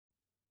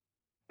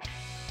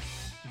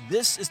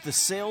This is the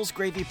Sales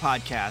Gravy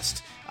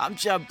Podcast. I'm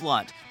Jeb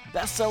Blunt,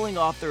 best-selling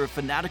author of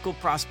Fanatical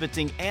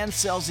Prospecting and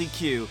Sales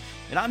EQ,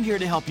 and I'm here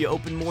to help you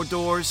open more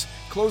doors,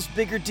 close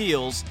bigger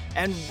deals,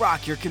 and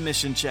rock your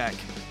commission check.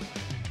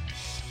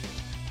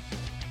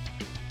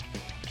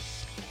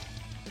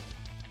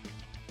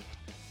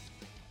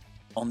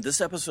 On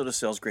this episode of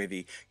Sales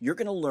Gravy, you're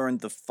going to learn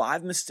the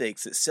 5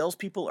 mistakes that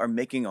salespeople are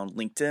making on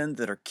LinkedIn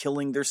that are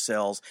killing their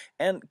sales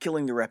and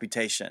killing their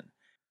reputation.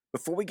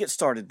 Before we get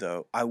started,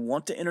 though, I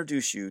want to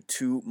introduce you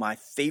to my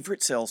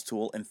favorite sales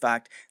tool. In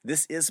fact,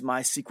 this is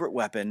my secret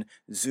weapon,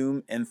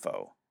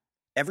 ZoomInfo.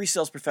 Every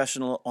sales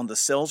professional on the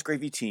Sales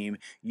Gravy team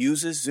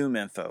uses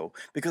ZoomInfo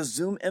because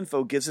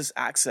ZoomInfo gives us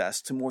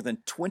access to more than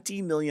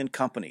 20 million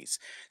companies,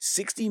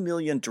 60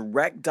 million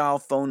direct dial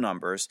phone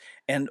numbers,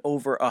 and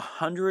over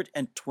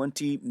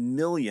 120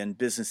 million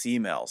business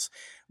emails.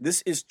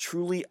 This is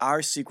truly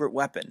our secret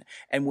weapon.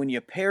 And when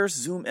you pair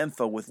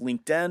ZoomInfo with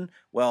LinkedIn,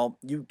 well,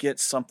 you get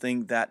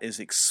something that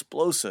is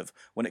explosive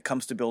when it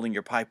comes to building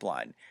your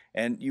pipeline.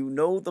 And you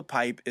know the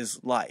pipe is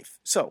life.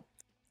 So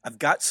I've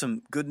got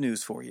some good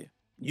news for you.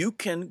 You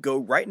can go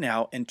right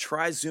now and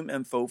try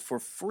ZoomInfo for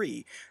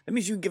free. That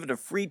means you can give it a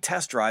free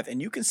test drive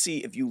and you can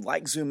see if you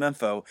like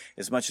ZoomInfo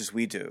as much as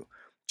we do.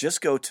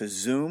 Just go to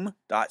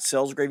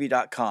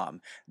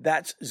zoom.salesgravy.com.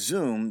 That's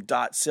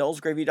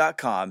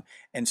zoom.salesgravy.com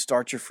and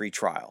start your free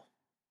trial.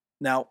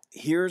 Now,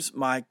 here's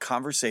my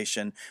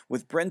conversation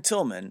with Bren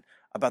Tillman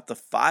about the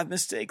 5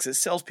 mistakes that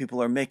salespeople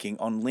are making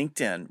on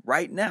LinkedIn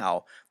right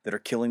now that are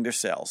killing their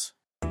sales.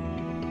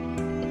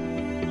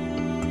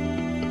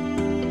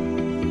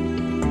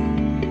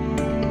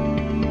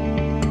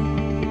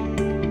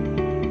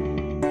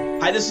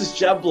 Hi, this is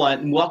Jeb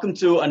Blunt, and welcome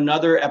to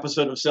another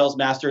episode of Sales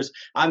Masters.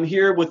 I'm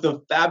here with the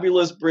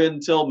fabulous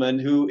Bren Tillman,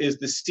 who is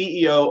the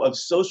CEO of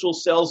Social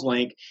Sales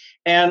Link,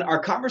 and our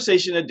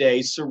conversation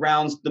today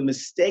surrounds the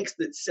mistakes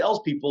that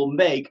salespeople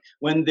make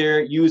when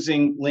they're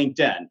using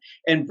LinkedIn.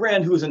 And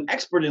Bren, who is an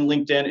expert in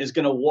LinkedIn, is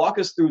going to walk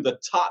us through the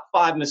top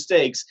 5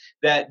 mistakes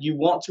that you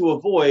want to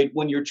avoid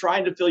when you're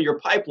trying to fill your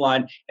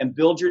pipeline and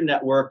build your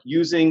network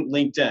using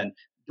LinkedIn.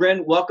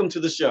 Bren, welcome to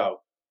the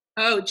show.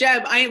 Oh,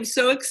 Jeb, I am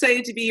so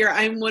excited to be here.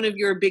 I'm one of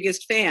your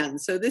biggest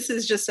fans, so this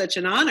is just such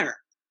an honor.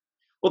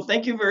 Well,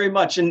 thank you very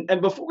much. And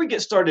before we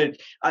get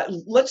started,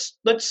 let's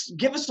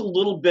give us a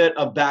little bit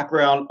of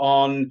background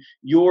on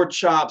your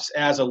chops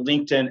as a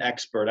LinkedIn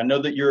expert. I know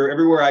that you're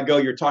everywhere I go,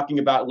 you're talking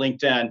about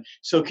LinkedIn.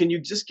 So can you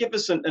just give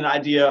us an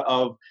idea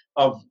of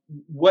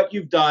what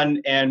you've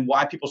done and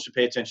why people should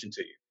pay attention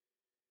to you?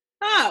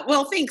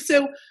 Well, thanks.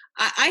 So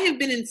I have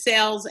been in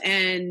sales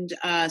and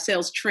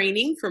sales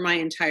training for my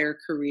entire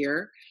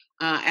career.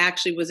 I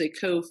actually was a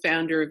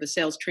co-founder of a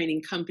sales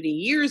training company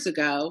years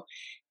ago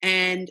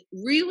and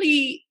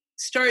really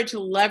started to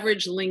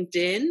leverage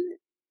LinkedIn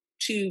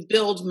to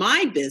build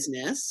my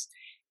business.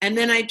 And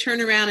then I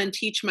turn around and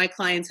teach my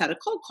clients how to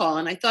cold call.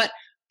 And I thought,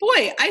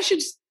 boy, I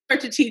should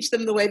start to teach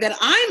them the way that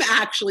I'm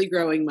actually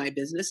growing my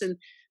business, and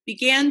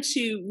began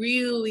to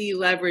really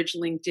leverage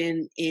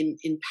LinkedIn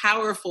in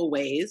powerful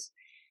ways.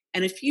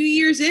 And a few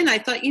years in, I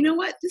thought, you know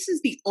what? This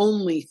is the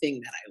only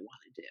thing that I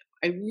want to do.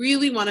 I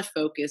really want to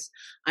focus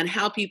on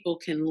how people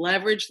can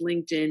leverage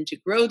LinkedIn to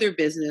grow their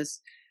business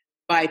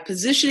by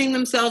positioning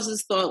themselves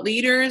as thought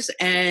leaders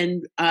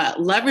and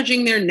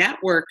leveraging their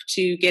network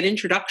to get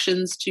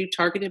introductions to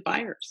targeted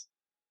buyers.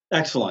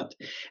 Excellent.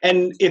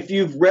 And if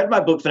you've read my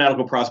book,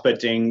 Fanatical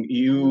Prospecting,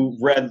 you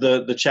read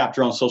the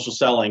chapter on social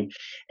selling,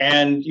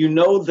 and you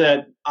know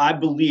that I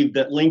believe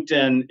that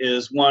LinkedIn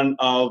is one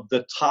of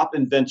the top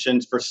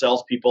inventions for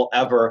salespeople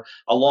ever,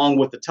 along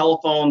with the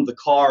telephone, the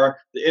car,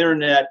 the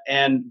internet,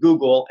 and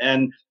Google.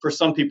 And for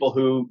some people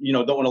who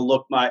don't want to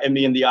look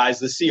me in the eyes,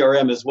 the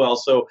CRM as well.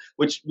 So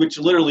which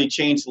literally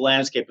changed the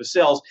landscape of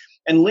sales.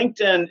 And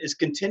LinkedIn is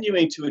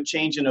continuing to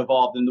change and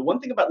evolve. And the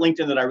one thing about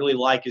LinkedIn that I really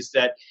like is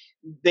that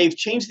they've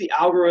changed the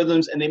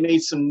algorithms, and they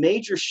made some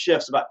major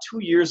shifts about 2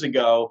 years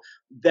ago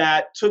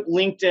that took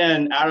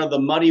LinkedIn out of the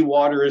muddy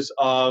waters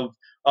of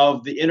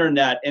the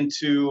internet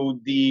into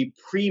the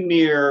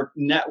premier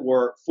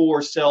network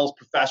for sales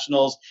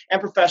professionals and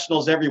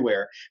professionals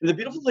everywhere. And the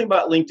beautiful thing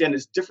about LinkedIn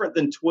is different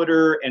than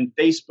Twitter and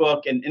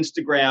Facebook and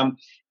Instagram,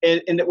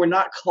 in that we're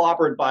not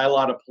clobbered by a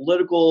lot of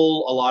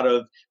a lot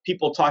of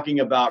people talking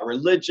about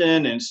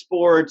religion and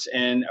sports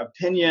and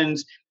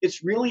opinions.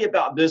 It's really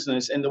about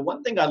business. And the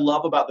one thing I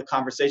love about the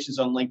conversations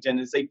on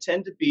LinkedIn is they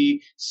tend to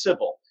be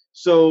civil.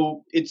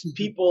 So it's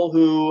people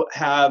who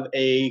have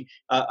a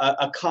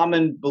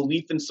common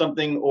belief in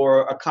something,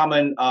 or a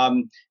common,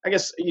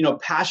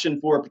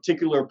 passion for a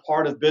particular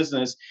part of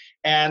business.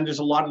 And there's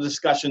a lot of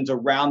discussions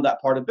around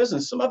that part of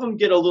business. Some of them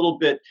get a little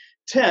bit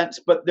tense,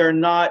 but they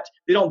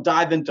don't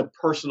dive into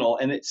personal.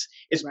 And it's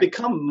right.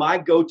 Become my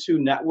go-to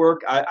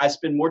network. I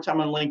spend more time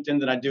on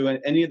LinkedIn than I do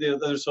in any of the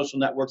other social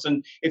networks.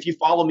 And if you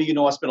follow me,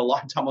 I spend a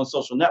lot of time on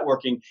social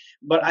networking,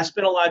 but I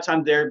spend a lot of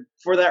time there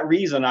for that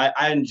reason.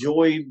 I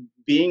enjoy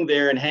being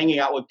there and hanging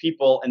out with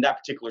people in that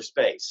particular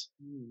space.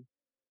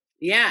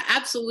 Yeah,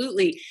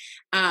 absolutely.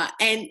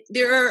 And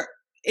there are,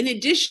 in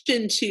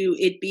addition to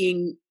it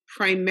being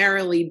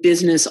primarily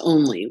business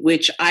only,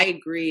 which I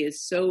agree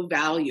is so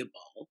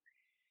valuable,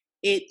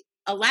 it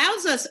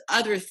allows us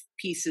other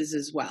pieces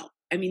as well.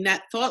 I mean,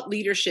 that thought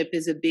leadership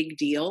is a big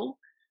deal.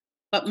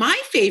 But my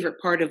favorite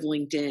part of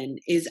LinkedIn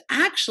is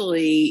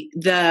actually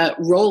the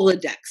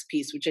Rolodex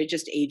piece, which I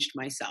just aged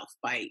myself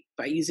by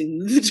using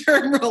the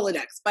term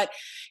Rolodex. But,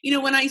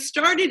 when I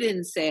started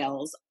in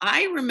sales,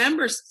 I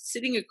remember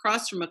sitting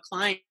across from a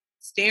client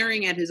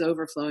staring at his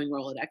overflowing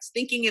Rolodex,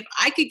 thinking if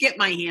I could get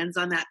my hands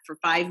on that for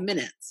 5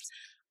 minutes,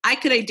 I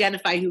could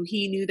identify who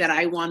he knew that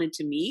I wanted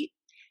to meet,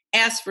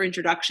 ask for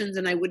introductions,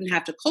 and I wouldn't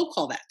have to cold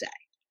call that day,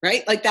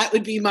 right? Like that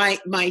would be my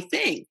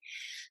thing.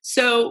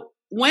 So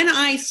when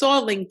I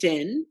saw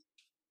LinkedIn,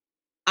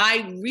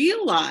 I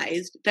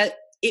realized that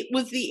it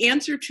was the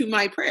answer to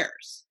my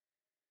prayers,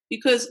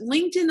 because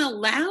LinkedIn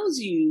allows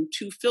you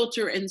to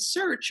filter and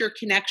search your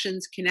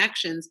connections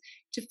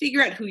to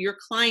figure out who your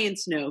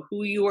clients know,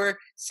 who your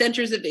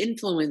centers of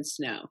influence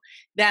know,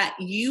 that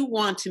you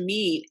want to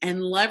meet,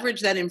 and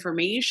leverage that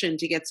information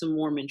to get some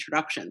warm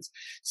introductions.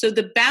 So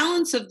the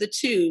balance of the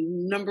two,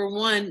 number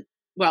one,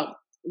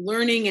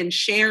 learning and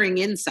sharing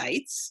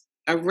insights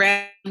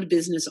around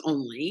business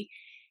only,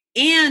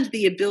 and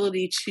the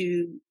ability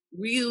to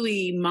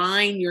really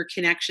mine your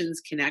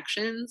connections,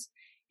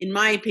 in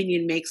my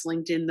opinion, makes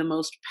LinkedIn the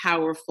most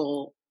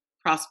powerful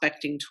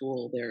prospecting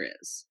tool there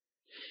is.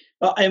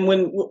 And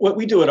what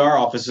we do at our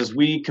office is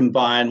we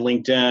combine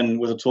LinkedIn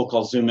with a tool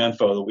called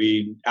ZoomInfo that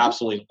we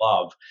absolutely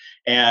love.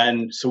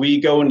 And so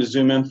we go into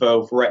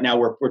ZoomInfo. For right now,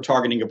 we're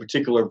targeting a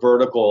particular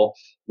vertical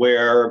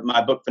where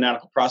my book,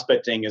 Fanatical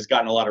Prospecting, has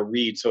gotten a lot of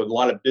reads. So a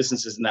lot of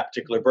businesses in that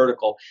particular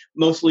vertical,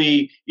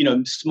 mostly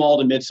small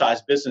to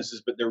mid-sized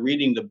businesses, but they're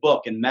reading the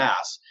book in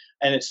mass.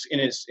 And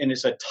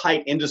it's a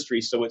tight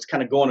industry, so it's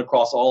kind of going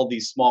across all of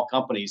these small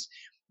companies.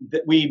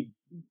 That we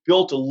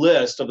built a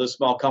list of those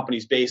small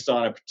companies based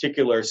on a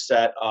particular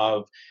set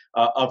of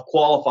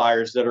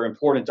qualifiers that are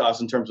important to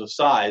us in terms of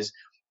size.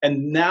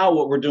 And now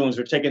what we're doing is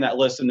we're taking that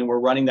list and then we're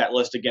running that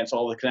list against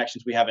all the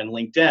connections we have in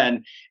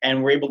LinkedIn,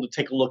 and we're able to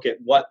take a look at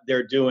what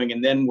they're doing.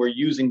 And then we're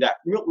using that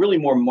really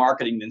more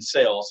marketing than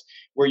sales.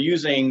 We're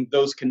using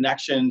those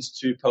connections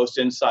to post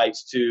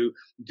insights, to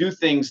do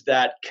things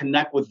that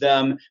connect with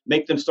them,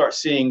 make them start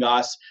seeing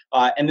us.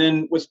 And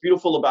then what's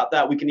beautiful about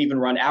that, we can even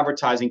run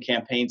advertising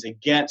campaigns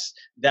against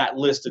that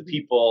list of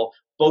people,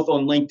 both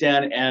on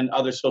LinkedIn and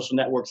other social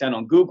networks and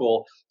on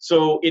Google.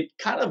 So it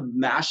kind of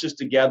mashes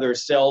together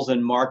sales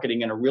and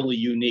marketing in a really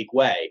unique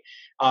way.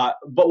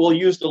 But we'll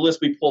use the list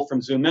we pull from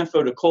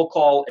ZoomInfo to cold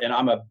call, and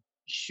I'm a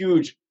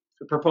huge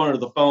proponent of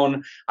the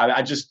phone.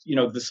 I just,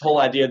 this whole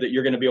idea that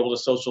you're going to be able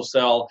to social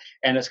sell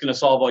and it's going to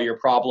solve all your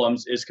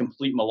problems is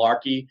complete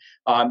malarkey.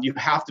 You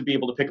have to be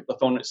able to pick up the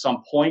phone at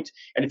some point.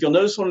 And if you'll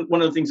notice, one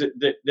of the things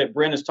that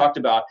Bryn has talked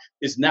about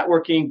is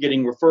networking,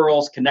 getting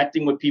referrals,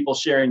 connecting with people,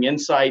 sharing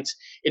insights.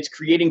 It's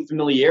creating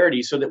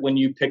familiarity so that when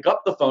you pick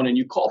up the phone and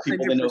you call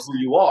people, 100%. They know who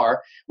you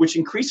are, which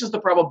increases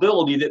the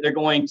probability that they're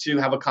going to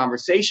have a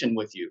conversation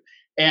with you.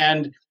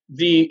 And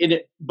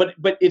but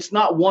it's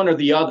not one or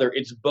the other,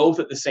 it's both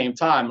at the same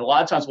time. And a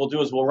lot of times we'll do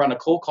is we'll run a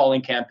cold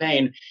calling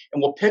campaign and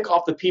we'll pick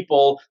off the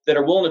people that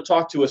are willing to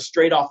talk to us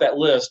straight off that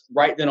list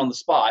right then on the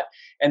spot.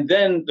 And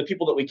then the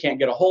people that we can't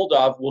get a hold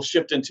of, we'll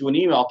shift into an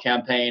email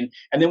campaign,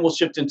 and then we'll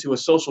shift into a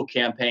social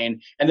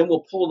campaign, and then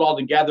we'll pull it all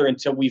together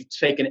until we've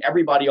taken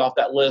everybody off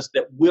that list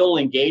that will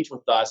engage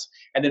with us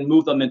and then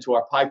move them into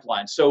our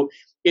pipeline. So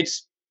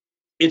it's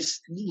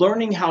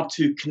learning how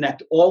to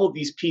connect all of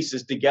these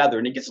pieces together,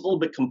 and it gets a little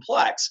bit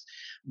complex.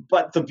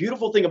 But the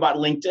beautiful thing about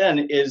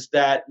LinkedIn is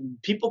that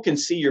people can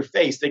see your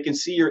face. They can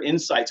see your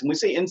insights. When we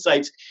say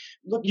insights,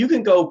 look, you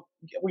can go,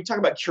 we talk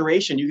about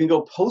curation. You can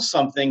go post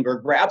something or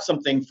grab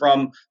something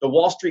from the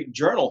Wall Street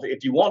Journal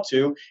if you want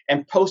to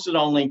and post it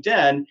on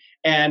LinkedIn.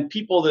 And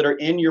people that are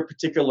in your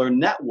particular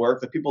network,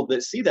 the people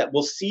that see that,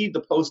 will see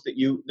the post that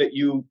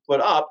you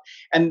put up,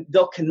 and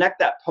they'll connect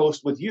that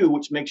post with you,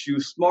 which makes you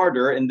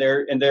smarter in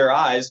their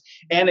eyes,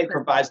 and it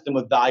provides them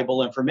with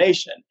valuable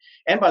information.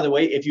 And by the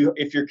way, if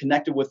you're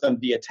connected with them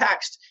via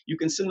text, you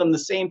can send them the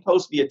same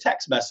post via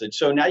text message.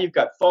 So now you've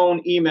got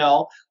phone,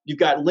 email, you've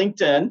got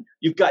LinkedIn,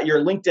 you've got your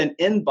LinkedIn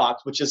inbox,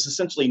 which is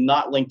essentially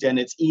not LinkedIn,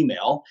 it's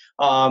email.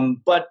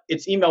 But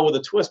it's email with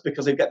a twist,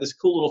 because they've got this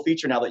cool little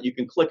feature now that you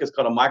can click. It's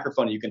called a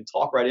microphone, and you can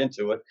talk right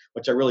into it,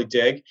 which I really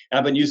dig. And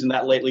I've been using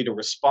that lately to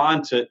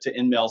respond to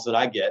emails that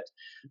I get.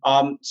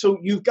 So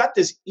you've got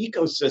this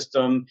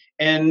ecosystem,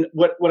 and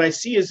what I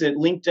see is that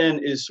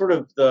LinkedIn is sort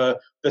of the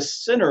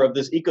center of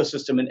this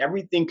ecosystem, and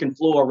everything can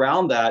flow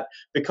around that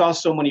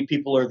because so many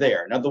people are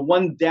there. Now, the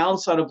one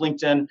downside of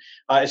LinkedIn,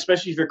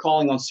 especially if you're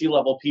calling on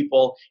C-level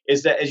people,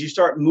 is that as you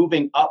start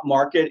moving up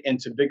market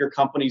into bigger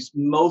companies,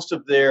 most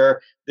of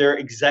their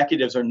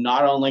executives are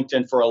not on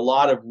LinkedIn for a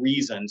lot of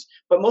reasons.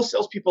 But most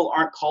salespeople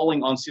aren't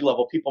calling on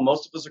C-level people.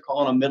 Most of us are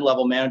calling on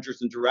mid-level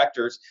managers and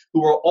directors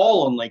who are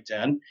all on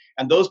LinkedIn.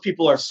 And those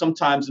people are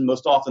sometimes and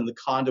most often the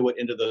conduit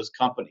into those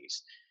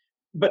companies.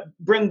 But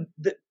Bryn,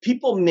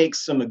 people make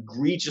some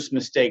egregious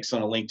mistakes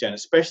on LinkedIn,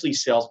 especially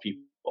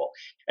salespeople.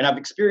 And I've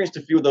experienced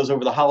a few of those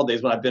over the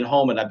holidays when I've been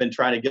home and I've been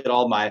trying to get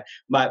all my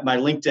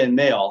LinkedIn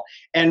mail.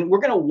 And we're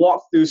going to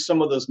walk through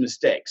some of those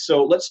mistakes.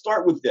 So let's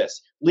start with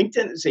this.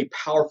 LinkedIn is a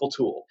powerful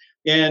tool.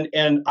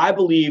 And I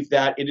believe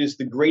that it is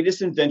the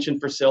greatest invention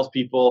for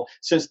salespeople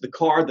since the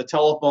car, the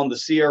telephone, the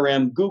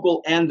CRM,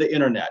 Google, and the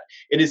internet.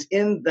 It is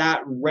in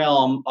that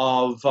realm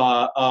of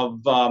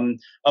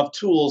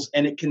tools,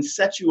 and it can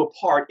set you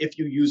apart if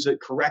you use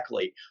it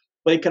correctly.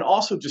 But it can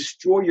also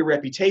destroy your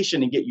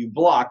reputation and get you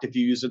blocked if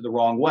you use it the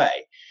wrong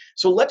way.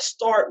 So let's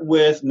start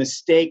with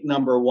mistake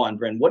number one,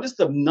 Bryn. What is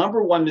the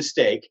number one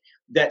mistake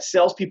that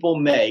salespeople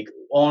make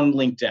on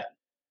LinkedIn?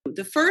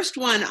 The first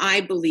one,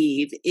 I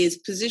believe, is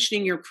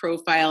positioning your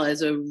profile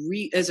as a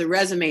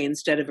resume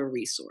instead of a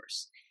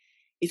resource.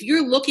 If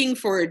you're looking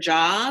for a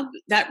job,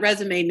 that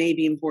resume may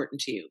be important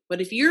to you.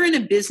 But if you're in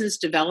a business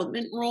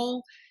development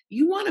role,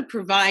 you want to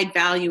provide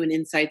value and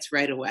insights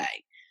right away.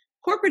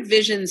 Corporate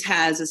Visions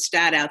has a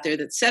stat out there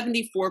that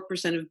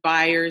 74% of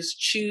buyers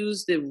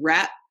choose the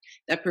rep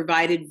that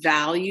provided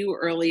value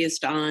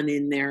earliest on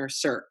in their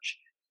search.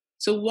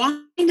 So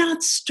why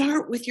not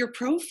start with your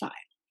profile?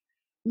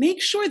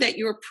 Make sure that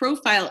your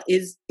profile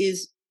is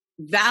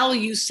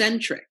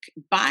value-centric,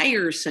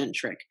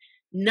 buyer-centric,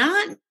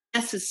 not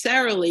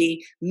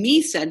necessarily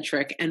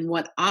me-centric and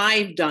what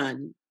I've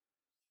done,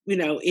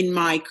 in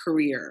my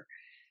career.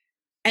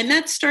 And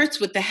that starts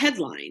with the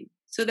headline.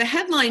 So the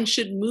headline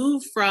should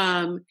move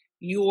from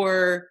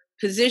your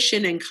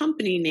position and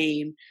company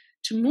name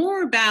to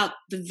more about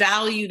the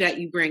value that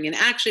you bring. And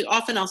actually,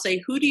 often I'll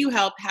say, who do you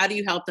help? How do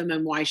you help them?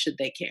 And why should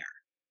they care?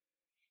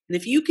 And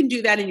if you can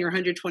do that in your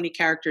 120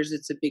 characters,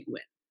 it's a big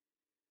win.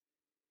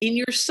 In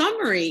your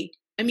summary,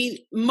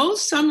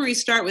 most summaries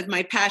start with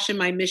my passion,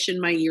 my mission,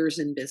 my years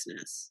in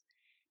business.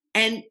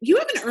 And you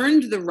haven't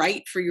earned the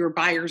right for your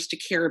buyers to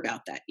care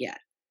about that yet.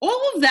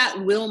 All of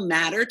that will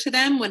matter to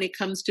them when it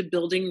comes to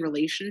building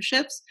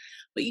relationships,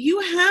 but you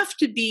have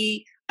to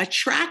be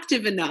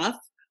attractive enough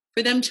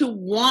for them to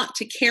want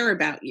to care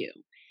about you.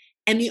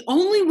 And the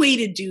only way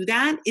to do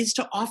that is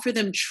to offer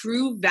them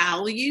true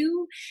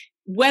value,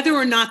 whether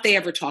or not they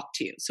ever talk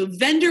to you. So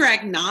vendor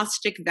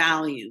agnostic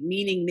value,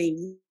 meaning they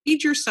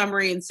read your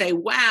summary and say,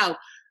 wow,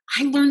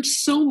 I learned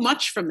so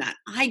much from that.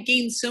 I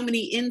gained so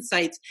many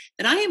insights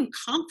that I am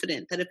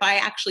confident that if I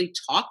actually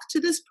talk to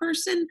this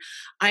person,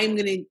 I'm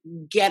going to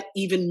get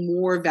even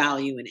more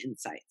value and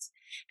insights.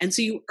 And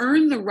so you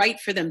earn the right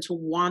for them to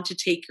want to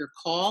take your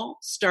call,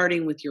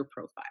 starting with your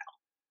profile.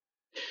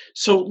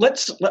 So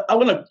I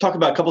want to talk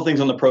about a couple of things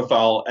on the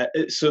profile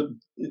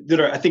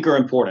that I think are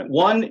important.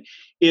 One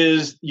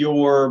is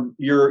your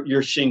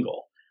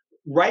shingle.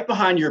 Right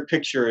behind your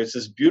picture is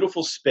this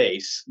beautiful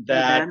space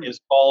that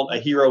is called a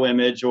hero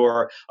image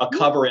or a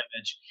cover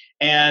image.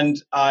 And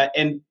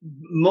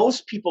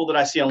most people that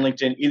I see on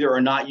LinkedIn either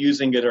are not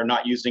using it or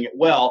not using it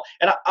well.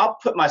 And I'll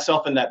put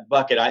myself in that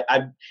bucket.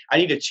 I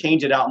need to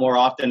change it out more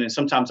often. And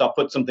sometimes I'll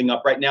put something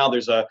up. Right now,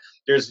 there's a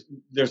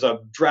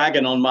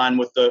dragon on mine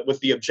with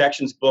the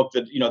objections book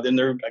that, then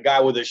there's a guy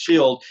with a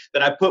shield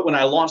that I put when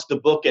I launched the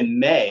book in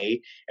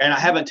May, and I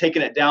haven't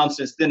taken it down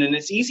since then. And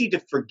it's easy to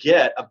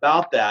forget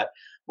about that.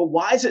 But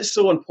why is it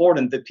so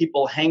important that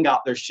people hang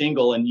out their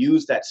shingle and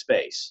use that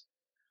space?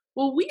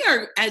 Well, we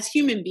are, as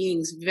human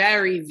beings,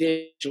 very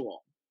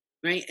visual,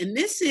 right? And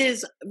this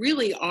is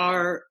really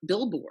our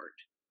billboard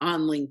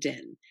on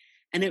LinkedIn.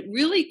 And it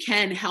really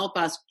can help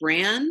us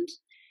brand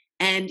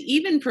and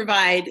even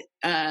provide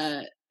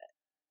a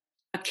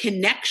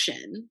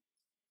connection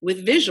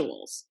with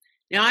visuals.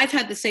 Now, I've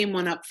had the same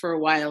one up for a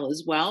while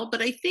as well,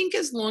 but I think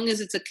as long as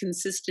it's a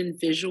consistent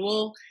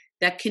visual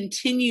that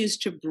continues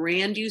to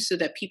brand you so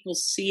that people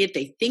see it,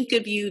 they think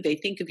of you, they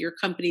think of your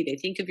company, they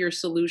think of your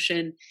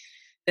solution,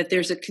 that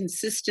there's a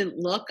consistent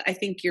look, I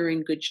think you're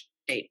in good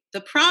shape.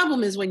 The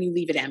problem is when you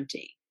leave it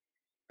empty,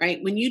 right?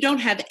 When you don't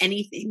have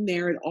anything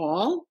there at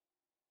all,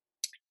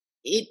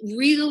 it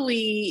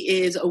really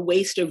is a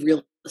waste of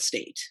real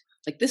estate.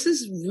 Like, this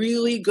is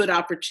really good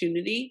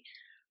opportunity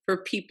for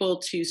people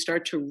to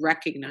start to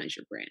recognize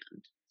your brand.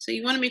 So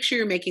you want to make sure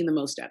you're making the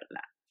most out of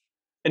that.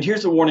 And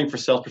here's a warning for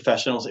sales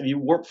professionals. If you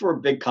work for a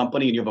big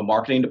company and you have a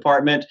marketing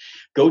department,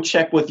 go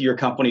check with your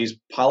company's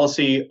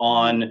policy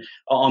on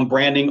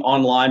branding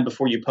online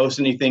before you post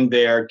anything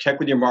there. Check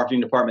with your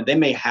marketing department. They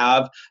may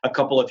have a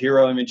couple of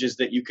hero images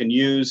that you can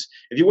use.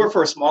 If you work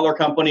for a smaller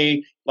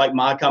company, like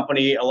my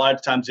company, a lot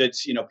of times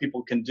it's,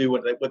 people can do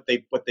what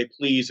they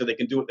please, or they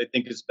can do what they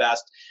think is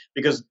best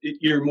because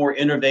you're more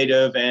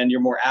innovative and you're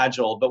more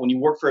agile. But when you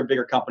work for a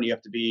bigger company, you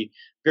have to be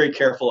very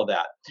careful of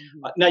that.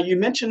 Mm-hmm. Now, you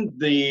mentioned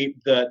the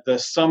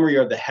summary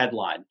or the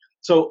headline.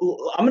 So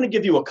I'm going to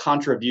give you a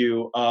contra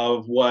view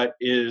of what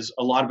is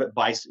a lot of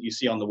advice that you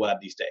see on the web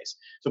these days.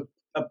 So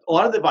a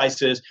lot of the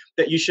advice is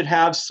that you should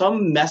have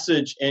some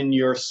message in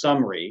your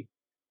summary,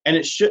 and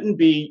it shouldn't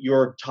be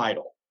your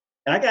title.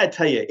 And I got to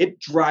tell you, it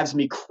drives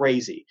me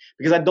crazy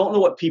because I don't know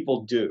what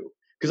people do.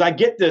 because I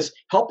get this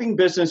helping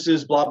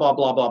businesses, blah, blah,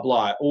 blah, blah,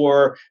 blah,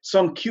 or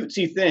some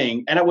cutesy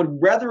thing. And I would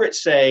rather it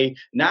say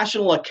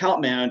national account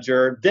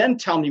manager than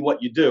tell me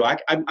what you do.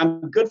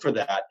 I'm good for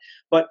that.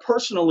 But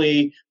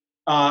personally,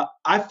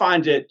 I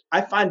find it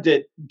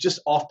just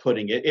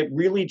off-putting. It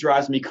really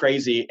drives me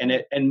crazy,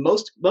 and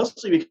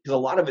mostly because a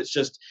lot of it's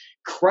just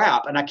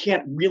crap, and I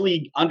can't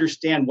really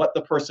understand what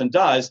the person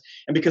does.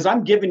 And because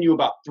I'm giving you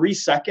about 3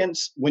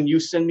 seconds when you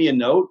send me a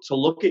note to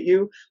look at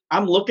you,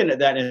 I'm looking at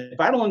that, and if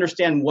I don't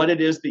understand what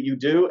it is that you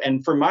do,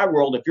 and for my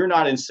world, if you're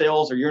not in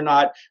sales or you're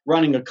not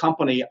running a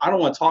company, I don't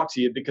want to talk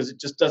to you because it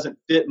just doesn't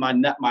fit my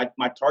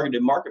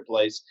targeted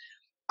marketplace.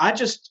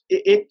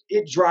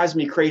 It drives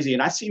me crazy.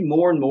 And I see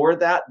more and more of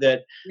that yeah.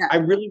 I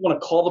really want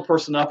to call the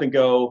person up and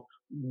go,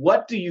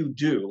 what do you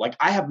do? Like,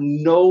 I have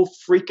no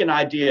freaking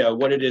idea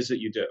what it is that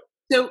you do.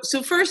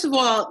 So first of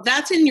all,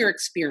 that's in your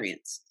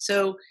experience.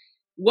 So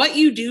what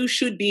you do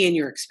should be in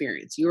your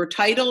experience, your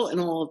title and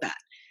all of that.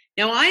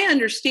 Now, I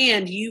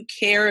understand you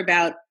care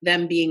about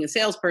them being a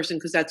salesperson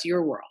because that's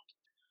your world.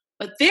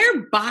 But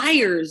their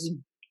buyers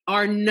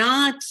are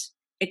not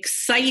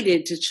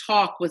excited to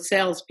talk with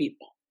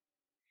salespeople.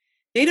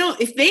 They don't,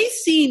 if they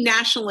see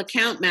national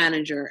account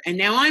manager and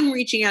now I'm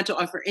reaching out to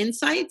offer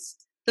insights,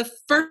 the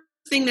first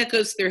thing that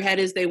goes through their head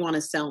is they want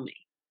to sell me.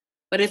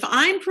 But if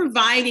I'm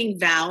providing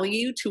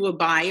value to a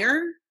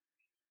buyer,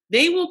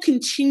 they will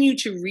continue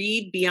to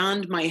read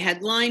beyond my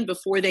headline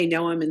before they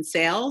know I'm in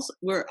sales,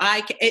 where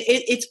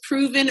it's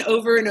proven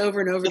over and over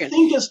and over again. The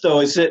thing is,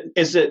 though, is that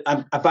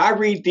if I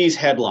read these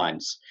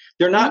headlines,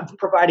 they're not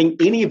providing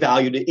any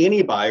value to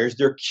any buyers.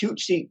 They're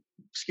cutesy,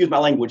 excuse my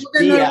language,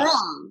 well, BS. They're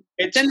wrong.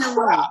 It's crap.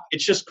 Wrong.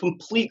 It's just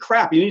complete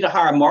crap. You need to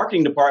hire a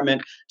marketing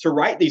department to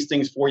write these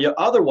things for you.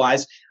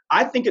 Otherwise,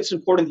 I think it's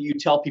important that you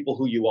tell people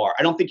who you are.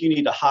 I don't think you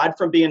need to hide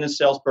from being a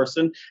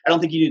salesperson. I don't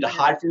think you need to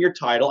hide from your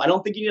title. I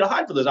don't think you need to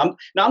hide from this. I'm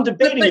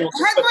debating. But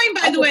headline,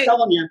 by the way,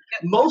 telling you,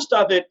 most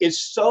of it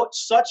is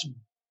such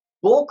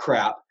bull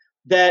crap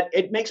that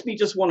it makes me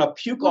just want to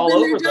puke all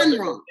over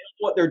them.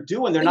 What they're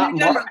doing, they're not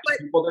marketing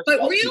people. But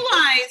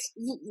realize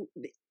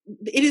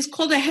it is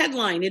called a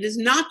headline. It is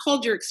not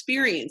called your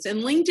experience.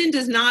 And LinkedIn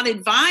does not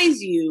advise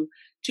you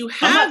to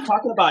have. I'm not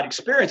talking about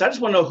experience. I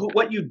just want to know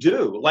what you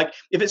do. Like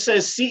if it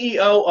says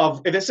CEO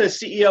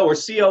or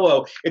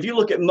COO, if you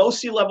look at most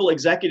C-level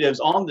executives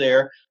on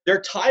there, their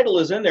title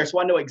is in there.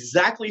 So I know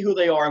exactly who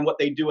they are and what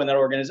they do in that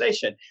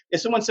organization.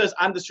 If someone says,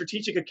 I'm the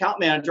strategic account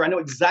manager, I know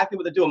exactly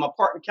what they do. I'm a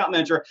partner account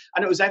manager.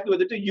 I know exactly what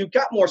they do. You've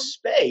got more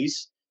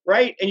space,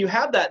 right? And you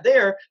have that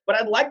there, but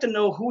I'd like to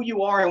know who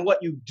you are and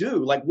what you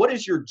do. Like, what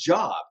is your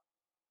job?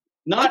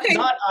 There's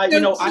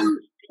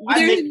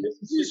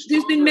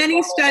been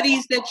many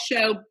studies that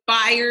show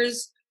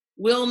buyers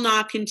will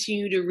not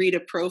continue to read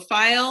a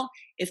profile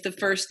if the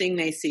first thing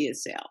they see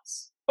is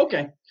sales.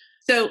 Okay.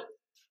 So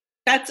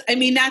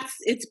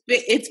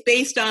it's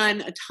based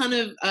on a ton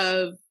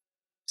of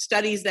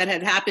studies that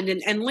had happened,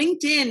 and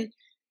LinkedIn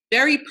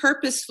very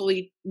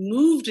purposefully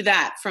moved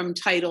that from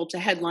title to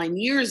headline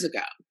years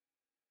ago.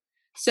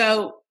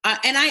 So,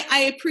 and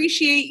I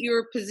appreciate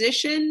your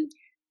position.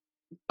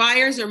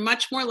 Buyers are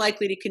much more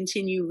likely to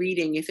continue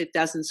reading if it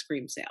doesn't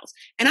scream sales.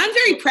 And I'm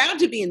very proud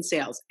to be in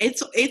sales.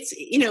 It's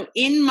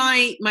in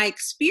my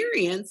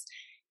experience,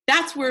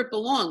 that's where it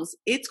belongs.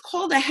 It's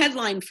called a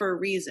headline for a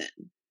reason.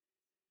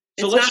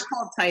 It's not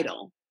called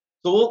title.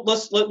 So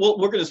we're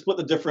going to split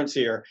the difference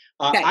here.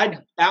 Okay. I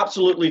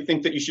absolutely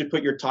think that you should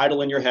put your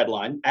title in your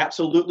headline.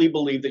 Absolutely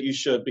believe that you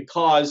should,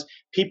 because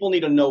people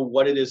need to know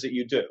what it is that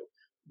you do.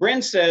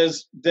 Bryn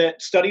says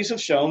that studies have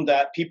shown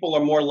that people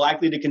are more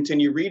likely to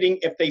continue reading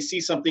if they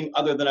see something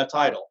other than a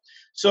title.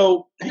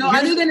 So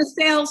other than a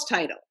sales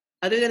title.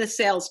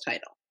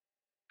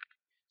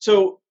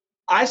 So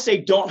I say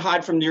don't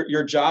hide from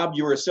your job.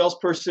 You're a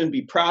salesperson.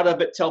 Be proud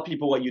of it. Tell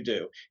people what you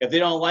do. If they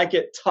don't like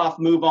it, tough,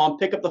 move on.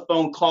 Pick up the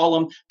phone, call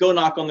them, go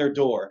knock on their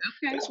door.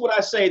 Okay. That's what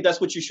I say. That's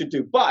what you should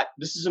do. But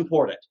this is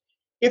important.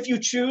 If you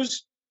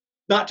choose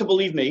not to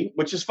believe me,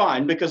 which is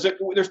fine, because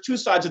there's two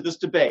sides of this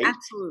debate.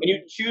 Absolutely. And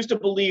you choose to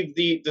believe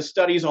the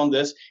studies on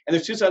this, and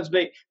there's two sides of the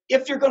debate.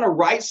 If you're going to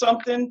write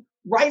something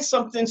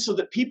so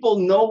that people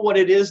know what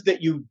it is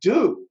that you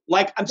do.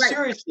 Like, I'm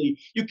seriously,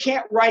 you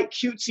can't write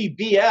cutesy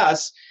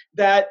BS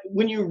that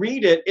when you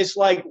read it, it's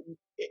like,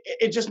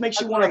 it just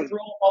makes you want to throw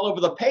all over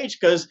the page,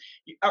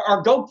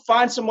 or go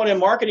find someone in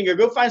marketing, or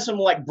go find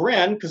someone like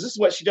Bryn, because this is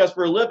what she does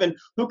for a living,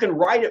 who can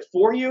write it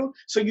for you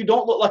so you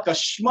don't look like a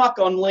schmuck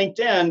on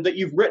LinkedIn that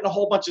you've written a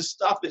whole bunch of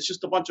stuff that's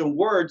just a bunch of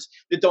words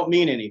that don't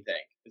mean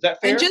anything. Is that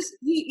fair? And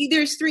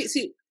there's three,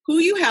 see, who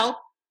you help,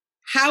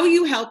 how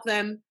you help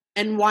them,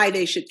 and why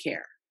they should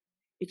care.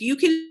 If you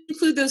can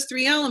include those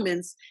three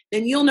elements,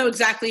 then you'll know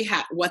exactly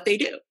what they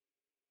do.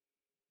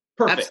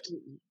 Perfect.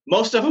 Absolutely.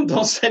 Most of them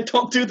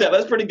don't do that.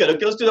 That's pretty good.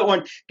 Okay, let's do that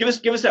one. Give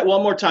us that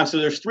one more time. So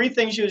there's three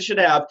things you should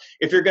have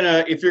if you're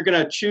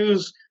gonna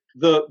choose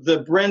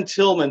the Bryn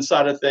Tillman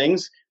side of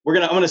things. I'm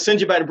gonna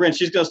send you back to Bryn.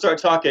 She's gonna start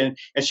talking,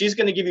 and she's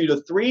gonna give you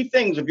the 3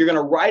 things if you're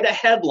gonna write a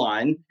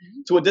headline,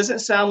 so it doesn't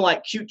sound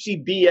like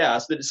cutesy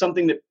BS. That it's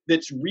something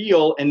that's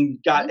real and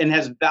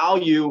has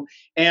value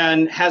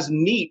and has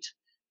meat.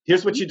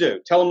 Here's what you do.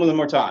 Tell them one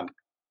more time.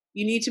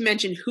 You need to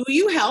mention who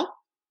you help,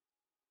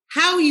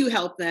 how you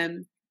help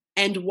them,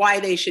 and why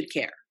they should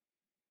care.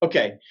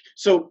 Okay,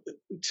 so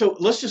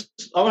let's just.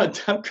 I'm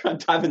gonna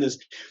dive in this.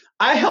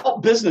 I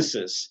help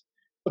businesses.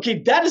 Okay,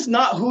 that is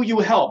not who you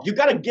help. You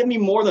got to give me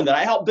more than that.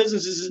 I help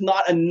businesses is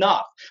not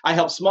enough. I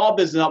help small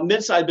business, I help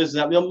mid-sized business, I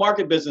help middle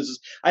market businesses.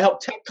 I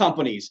help tech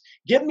companies.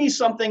 Give me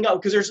something else,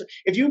 because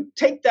if you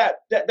take that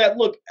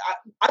look,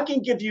 I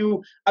can give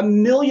you a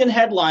million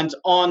headlines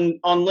on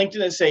LinkedIn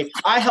that say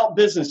I help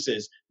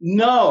businesses.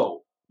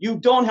 No, you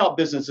don't help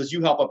businesses.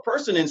 You help a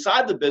person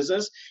inside the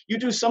business. You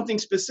do something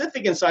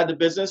specific inside the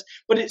business,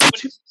 but it's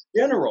too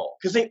general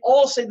because they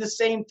all say the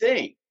same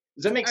thing.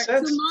 Does that make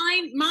sense? So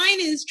mine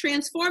is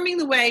transforming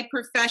the way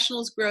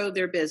professionals grow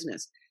their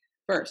business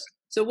first.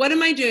 So what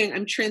am I doing?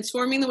 I'm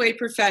transforming the way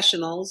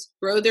professionals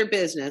grow their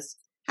business.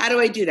 How do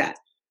I do that?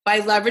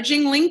 By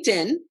leveraging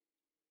LinkedIn.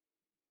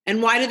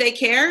 And why do they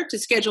care? To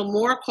schedule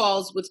more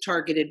calls with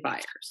targeted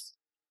buyers.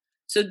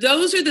 So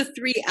those are the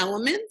 3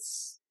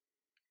 elements.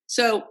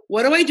 So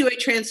what do? I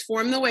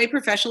transform the way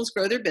professionals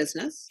grow their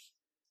business.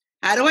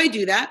 How do I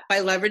do that? By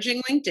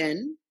leveraging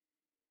LinkedIn.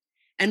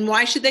 And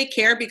why should they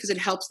care? Because it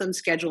helps them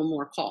schedule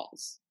more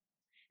calls.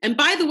 And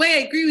by the way,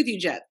 I agree with you,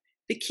 Jeff.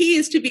 The key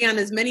is to be on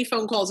as many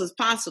phone calls as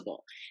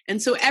possible.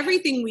 And so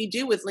everything we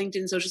do with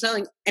LinkedIn social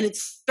selling, and it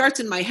starts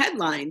in my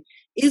headline,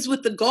 is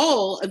with the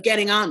goal of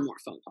getting on more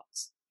phone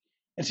calls.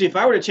 And see, if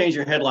I were to change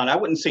your headline, I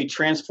wouldn't say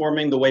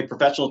transforming the way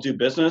professionals do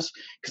business,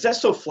 because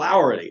that's so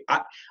flowery.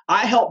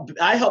 I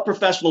help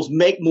professionals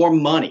make more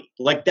money.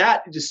 Like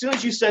that, as soon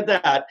as you said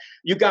that,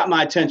 you got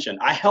my attention.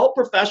 I help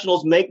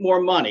professionals make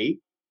more money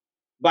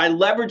by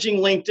leveraging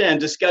LinkedIn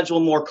to schedule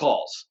more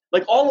calls.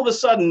 Like all of a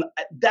sudden,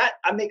 that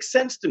makes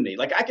sense to me.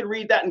 Like I can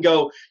read that and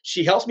go,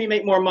 she helps me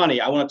make more money.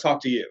 I want to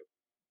talk to you.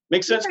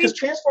 Makes sense? Because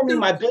transforming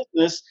my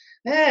business,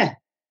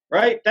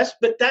 right? That's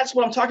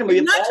what I'm talking about.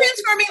 It's not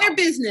transforming their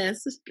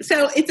business.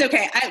 So it's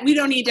okay. We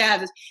don't need to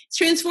have this. It's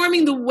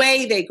transforming the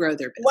way they grow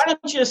their business. Why don't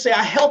you just say,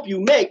 I help you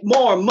make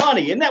more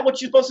money? Isn't that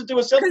what you're supposed to do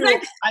with sales?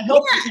 I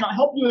help you, I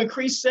help you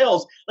increase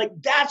sales. Like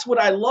that's what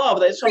I love.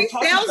 That's what I'm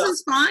talking about. Sales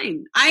is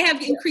fine. I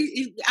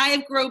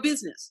have grow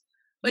business.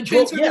 But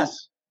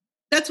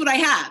that's what I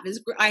have,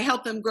 is I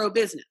help them grow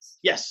business.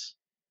 Yes.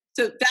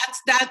 So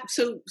that's that.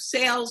 So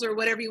sales, or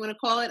whatever you want to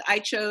call it,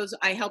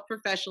 I help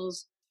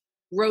professionals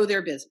grow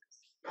their business.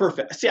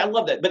 Perfect. See, I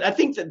love that. But I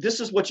think that this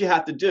is what you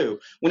have to do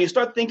when you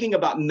start thinking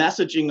about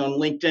messaging on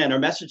LinkedIn or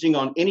messaging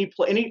on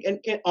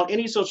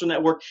any social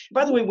network.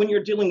 By the way, when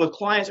you're dealing with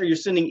clients or you're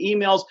sending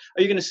emails or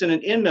you're going to send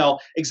an email,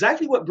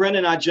 exactly what Bryn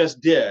and I just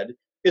did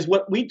is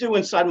what we do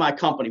inside my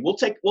company. We'll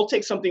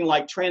take something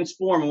like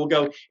transform and we'll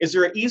go, is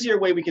there an easier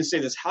way we can say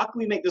this? How can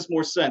we make this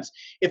more sense?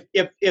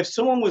 If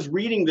someone was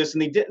reading this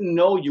and they didn't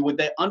know you, would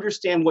they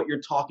understand what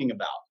you're talking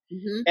about?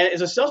 Mm-hmm. And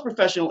as a sales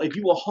professional, if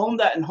you will hone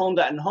that and hone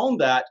that and hone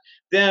that,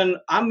 then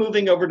I'm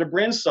moving over to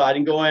Bryn's side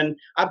and going,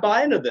 I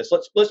buy into this.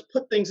 Let's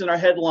put things in our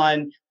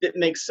headline that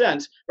makes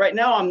sense. Right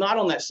now, I'm not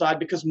on that side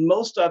because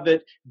most of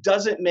it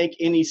doesn't make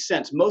any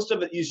sense. Most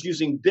of it is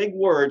using big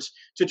words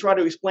to try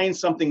to explain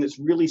something that's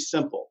really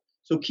simple.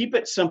 So keep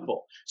it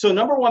simple. So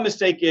number 1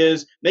 mistake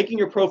is making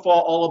your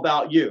profile all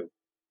about you.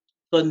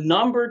 The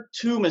number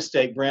 2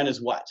 mistake, Bryn,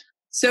 is what?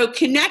 So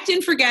connect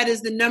and forget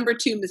is the number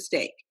 2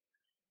 mistake.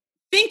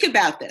 Think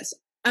about this.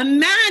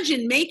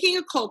 Imagine making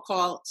a cold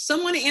call,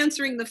 someone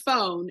answering the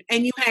phone,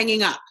 and you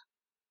hanging up,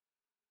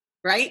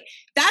 right?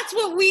 That's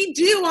what we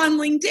do on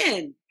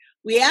LinkedIn.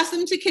 We ask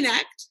them to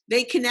connect,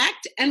 they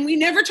connect, and we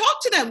never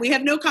talk to them. We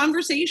have no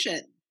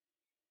conversation.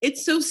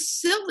 It's so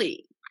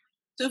silly.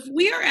 So if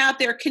we are out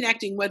there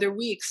connecting, whether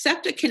we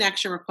accept a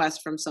connection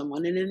request from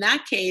someone, and in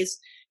that case,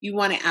 you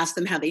want to ask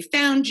them how they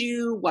found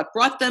you, what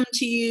brought them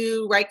to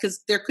you, right?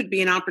 Because there could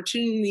be an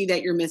opportunity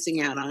that you're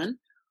missing out on.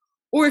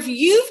 Or if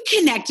you've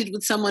connected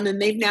with someone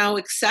and they've now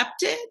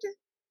accepted,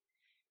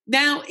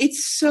 now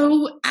it's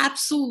so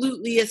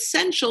absolutely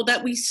essential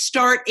that we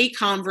start a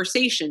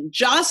conversation,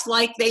 just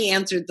like they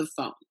answered the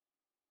phone.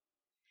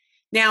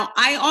 Now,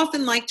 I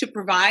often like to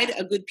provide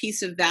a good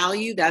piece of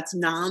value that's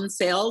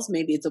non-sales.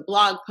 Maybe it's a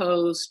blog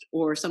post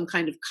or some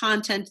kind of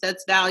content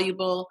that's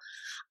valuable.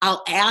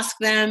 I'll ask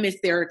them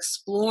if they're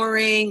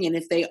exploring, and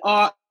if they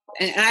are,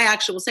 and I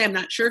actually will say, I'm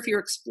not sure if you're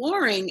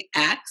exploring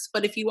X,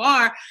 but if you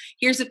are,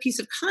 here's a piece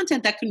of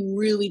content that can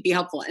really be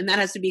helpful. And that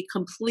has to be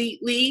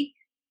completely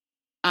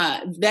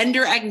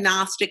vendor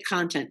agnostic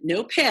content,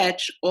 no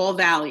pitch, all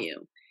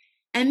value.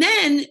 And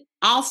then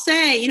I'll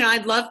say,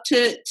 I'd love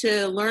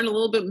to learn a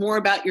little bit more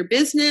about your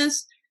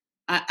business.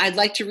 I'd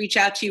like to reach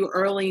out to you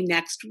early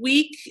next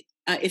week.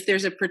 If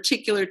there's a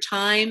particular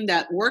time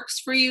that works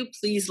for you,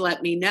 please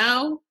let me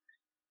know.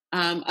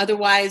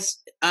 Otherwise,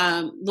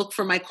 look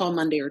for my call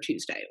Monday or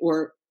Tuesday,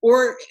 or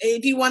Or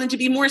if you wanted to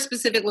be more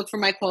specific, look for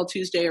my call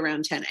Tuesday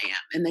around 10 a.m.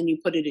 and then you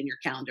put it in your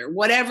calendar.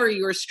 Whatever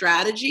your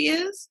strategy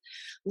is,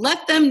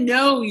 let them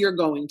know you're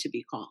going to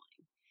be calling.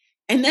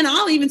 And then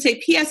I'll even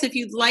say, P.S., if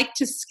you'd like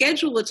to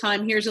schedule a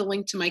time, here's a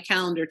link to my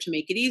calendar to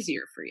make it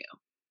easier for you.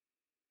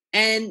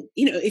 And,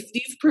 if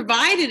you've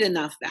provided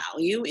enough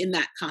value in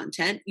that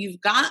content,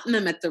 you've gotten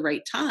them at the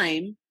right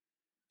time,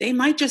 they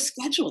might just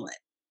schedule it.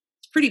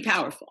 It's pretty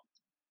powerful.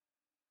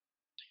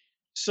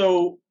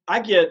 So I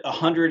get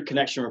 100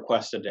 connection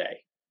requests a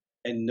day,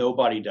 and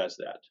nobody does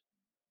that.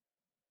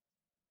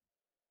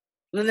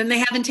 Well, then they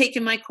haven't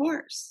taken my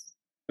course.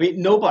 I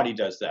mean, nobody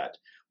does that.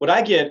 What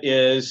I get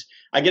is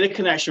I get a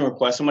connection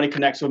request. Somebody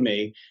connects with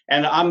me,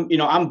 and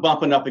I'm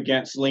bumping up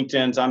against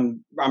LinkedIn's.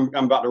 I'm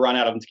about to run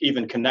out of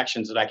even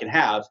connections that I can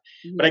have.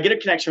 Mm-hmm. But I get a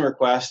connection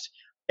request,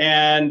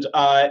 and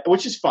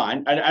which is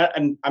fine.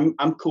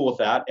 I'm cool with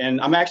that,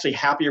 and I'm actually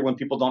happier when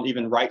people don't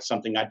even write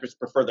something. I just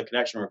prefer the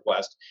connection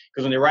request,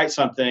 because when they write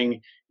something,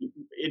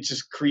 it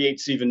just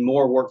creates even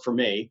more work for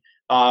me.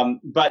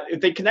 But if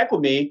they connect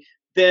with me,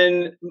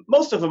 then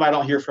most of them I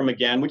don't hear from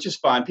again, which is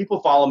fine. People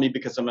follow me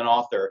because I'm an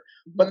author.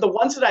 But the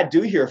ones that I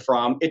do hear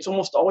from, it's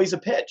almost always a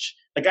pitch.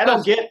 Like I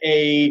don't get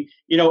a,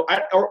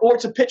 or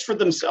it's a pitch for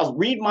themselves.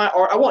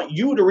 I want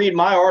you to read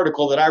my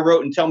article that I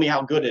wrote and tell me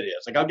how good it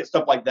is. Like I'll get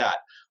stuff like that.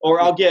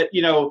 Or I'll get,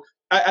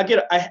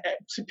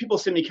 people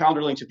send me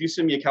calendar links. If you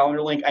send me a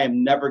calendar link, I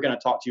am never going to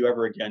talk to you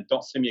ever again.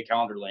 Don't send me a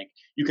calendar link.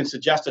 You can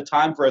suggest a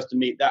time for us to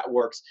meet. That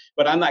works.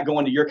 But I'm not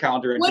going to your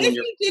calendar. What if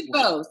you did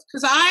both?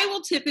 Because I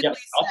will typically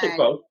I'll take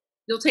both.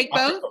 You'll take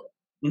both?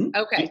 Mm-hmm.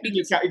 Okay.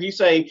 If you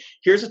say,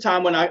 here's a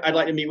time when I'd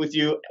like to meet with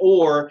you,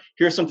 or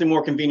here's something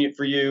more convenient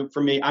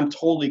for me, I'm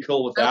totally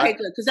cool with that. Okay,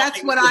 good, because that's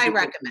what I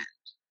recommend.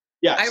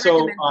 Yeah,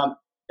 and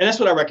that's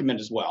what I recommend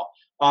as well.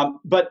 I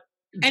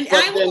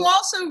will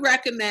also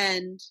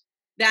recommend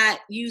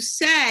that you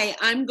say,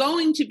 I'm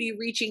going to be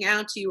reaching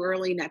out to you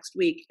early next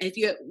week. If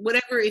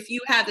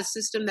you have a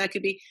system that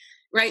could be,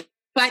 right?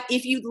 But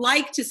if you'd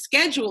like to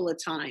schedule a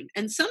time,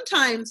 and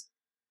sometimes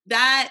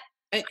that,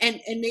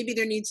 and maybe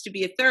there needs to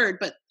be a third,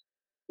 but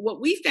what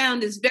we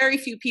found is very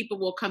few people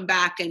will come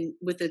back and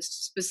with a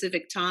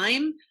specific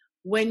time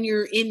when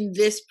you're in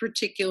this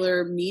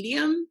particular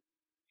medium.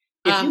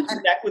 If you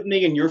connect with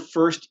me and your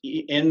first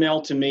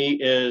email to me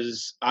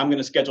is, I'm going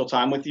to schedule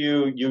time with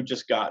you, you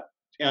just got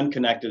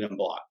unconnected and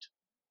blocked.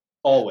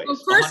 Always. Well,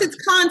 first 100%. It's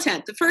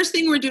content. The first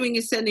thing we're doing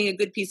is sending a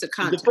good piece of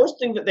content. The first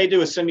thing that they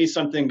do is send me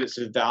something that's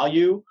of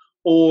value.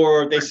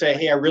 Or they say,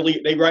 hey,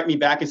 they write me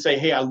back and say,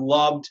 hey, I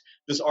loved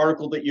this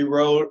article that you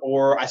wrote,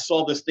 or I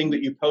saw this thing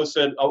that you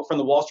posted out from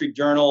the Wall Street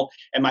Journal,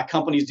 and my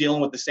company's dealing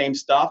with the same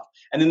stuff.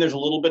 And then there's a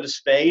little bit of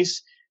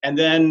space, and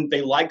then they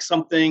like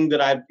something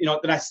that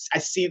I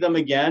see them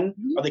again,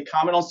 or they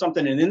comment on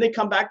something, and then they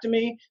come back to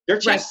me. Their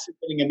chances of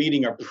getting a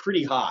meeting are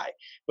pretty high.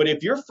 But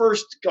if you're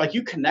first, like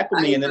you connect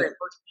with me, and then the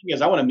first thing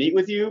is I want to meet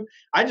with you,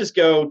 I just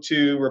go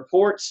to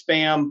report,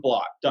 spam,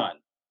 block, done,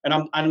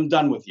 and I'm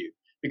done with you.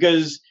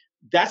 Because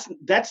that's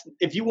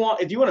if you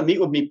want to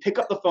meet with me, pick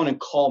up the phone and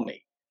call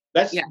me.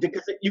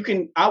 Because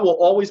I will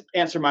always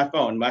answer my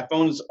phone. My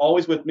phone is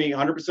always with me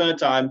 100% of the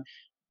time.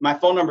 My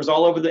phone number is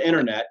all over the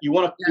internet. You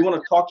want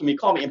to talk to me,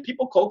 call me. And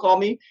people cold call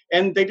me,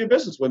 and they do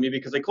business with me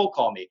because they cold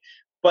call me.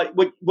 But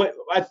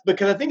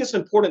because I think it's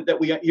important that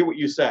we hear what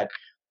you said.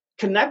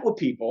 Connect with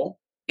people.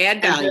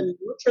 Add value. And then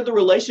nurture the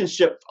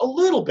relationship a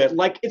little bit.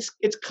 Like it's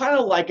kind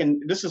of like,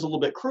 and this is a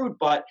little bit crude,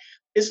 but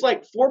it's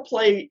like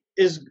foreplay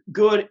is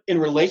good in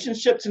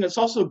relationships, and it's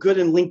also good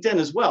in LinkedIn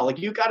as well. Like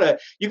you gotta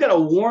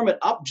warm it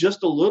up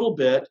just a little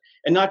bit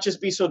and not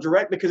just be so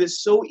direct, because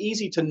it's so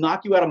easy to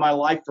knock you out of my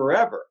life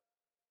forever.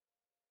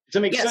 Does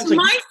that make sense? So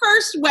my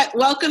first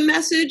welcome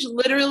message,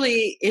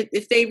 literally,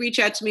 if they reach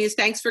out to me, is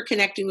thanks for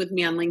connecting with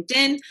me on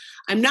LinkedIn.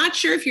 I'm not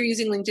sure if you're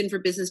using LinkedIn for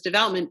business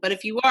development, but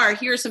if you are,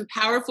 here are some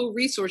powerful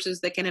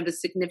resources that can have a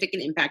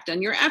significant impact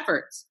on your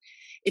efforts.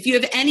 If you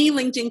have any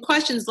LinkedIn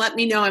questions, let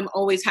me know. I'm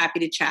always happy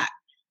to chat.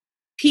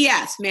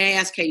 P.S. May I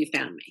ask how you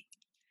found me?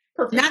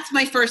 Perfect. And that's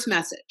my first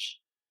message.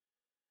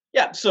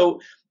 Yeah. So,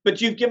 but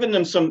you've given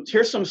them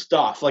here's some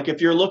stuff. Like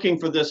if you're looking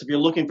for this, if you're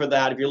looking for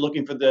that, if you're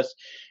looking for this,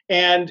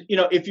 and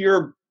if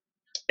you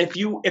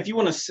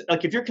want to,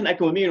 like if you're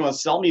connecting with me and want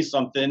to sell me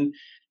something,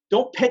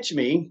 don't pitch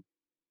me.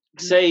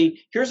 Say,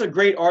 here's a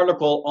great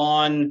article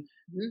on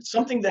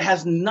something that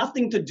has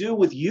nothing to do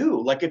with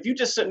you. Like if you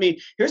just sent me,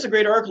 here's a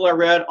great article I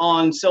read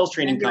on sales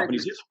training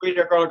companies. Here's a great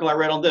article I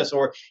read on this,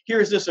 or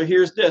here's this, or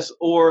here's this,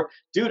 or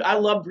dude, I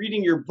loved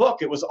reading your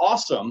book. It was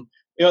awesome.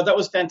 That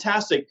was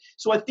fantastic.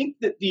 So I think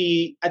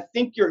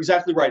you're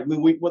exactly right. I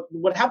mean,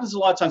 what happens a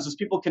lot of times is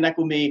people connect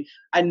with me.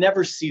 I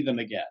never see them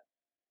again.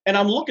 And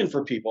I'm looking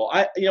for people.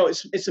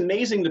 It's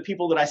amazing the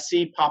people that I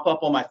see pop up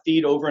on my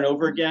feed over and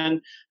over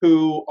again,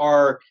 who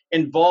are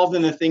involved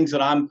in the things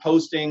that I'm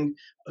posting,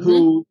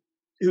 who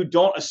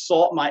don't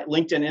assault my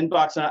LinkedIn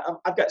inbox. And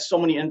I've got so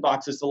many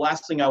inboxes. The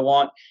last thing I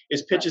want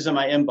is pitches in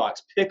my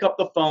inbox. Pick up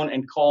the phone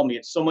and call me.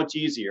 It's so much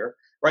easier.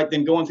 right,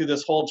 than going through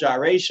this whole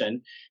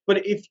gyration.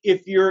 But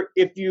if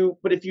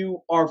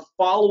you are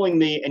following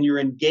me and you're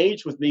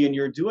engaged with me and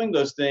you're doing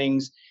those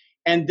things,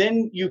 and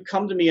then you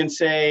come to me and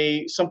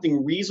say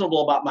something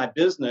reasonable about my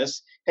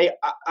business. Hey,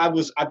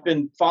 I've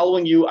been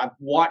following you. I've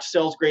watched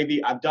Sales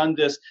Gravy. I've done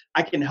this.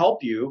 I can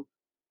help you.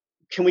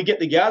 Can we get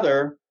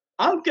together?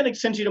 I'm going to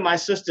send you to my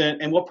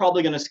assistant and we're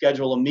probably going to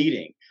schedule a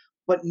meeting.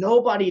 But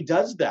nobody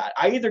does that.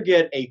 I either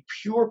get a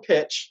pure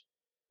pitch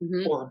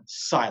or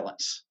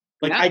silence.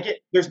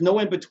 There's no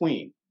in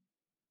between.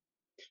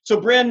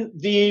 So Bryn,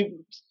 the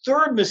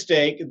third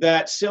mistake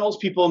that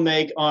salespeople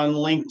make on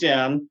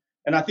LinkedIn,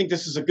 and I think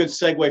this is a good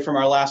segue from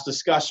our last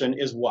discussion,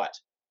 is what?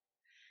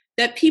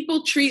 That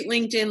people treat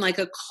LinkedIn like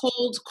a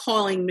cold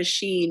calling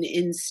machine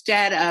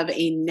instead of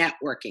a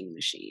networking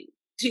machine.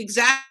 To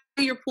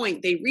exactly your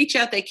point, they reach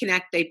out, they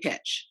connect, they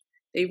pitch.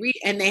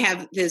 And they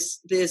have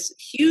this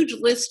huge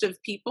list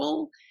of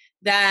people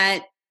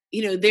that,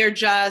 they're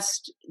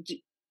just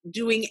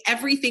doing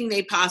everything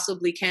they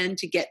possibly can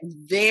to get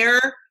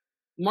their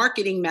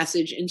marketing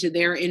message into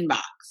their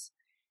inbox.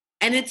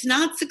 And it's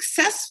not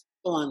successful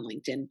on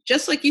LinkedIn.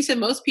 Just like you said,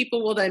 most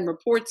people will then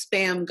report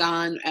spam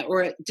gone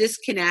or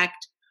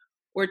disconnect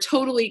or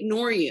totally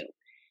ignore you.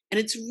 And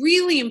it's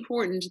really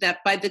important that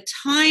by the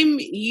time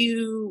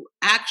you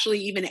actually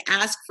even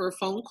ask for a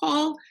phone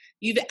call,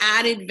 you've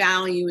added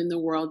value in the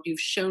world, you've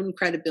shown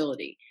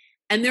credibility.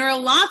 And there are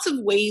lots of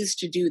ways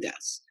to do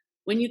this.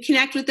 When you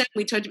connect with them,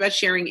 we talked about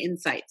sharing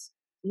insights.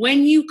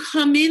 When you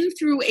come in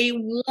through a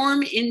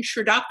warm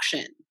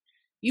introduction,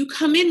 you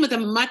come in with a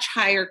much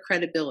higher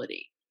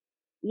credibility.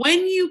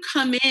 When you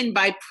come in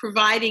by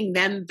providing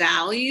them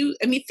value,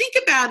 think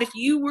about if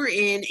you were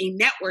in a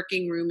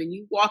networking room and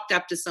you walked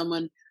up to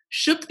someone,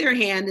 shook their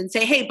hand and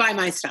say, hey, buy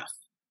my stuff.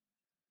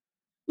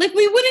 We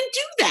wouldn't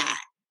do that.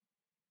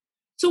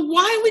 So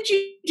why would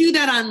you do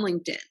that on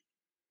LinkedIn,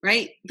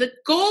 right? The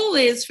goal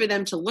is for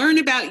them to learn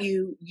about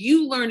you,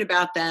 you learn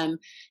about them,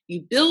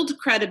 you build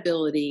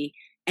credibility,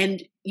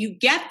 and you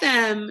get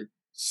them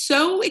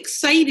so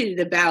excited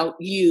about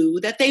you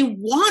that they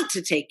want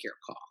to take your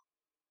call.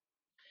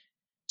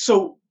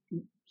 So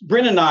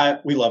Bryn and I,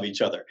 we love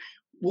each other.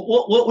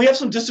 We have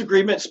some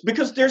disagreements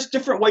because there's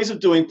different ways of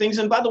doing things.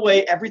 And by the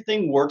way,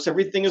 everything works.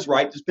 Everything is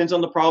right. It depends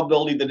on the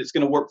probability that it's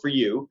going to work for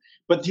you.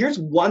 But here's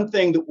one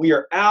thing that we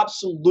are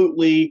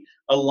absolutely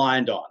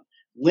aligned on.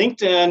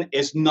 LinkedIn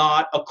is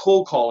not a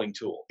cold calling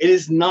tool. It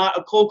is not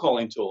a cold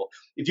calling tool.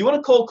 If you want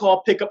to cold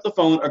call, pick up the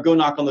phone or go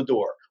knock on the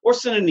door or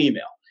send an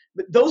email.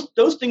 But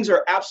those things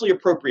are absolutely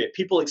appropriate.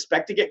 People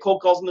expect to get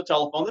cold calls on the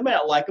telephone. They may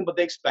not like them, but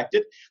they expect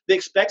it. They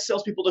expect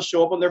salespeople to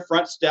show up on their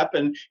front step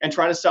and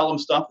try to sell them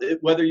stuff,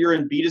 whether you're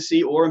in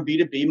B2C or in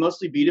B2B,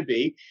 mostly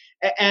B2B.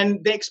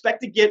 And they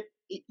expect to get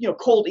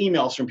cold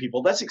emails from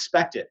people. That's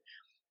expected.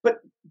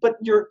 But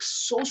your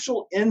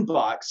social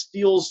inbox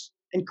feels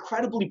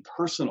incredibly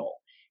personal.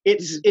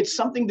 It's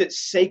something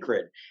that's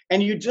sacred,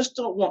 and you just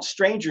don't want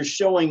strangers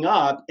showing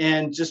up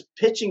and just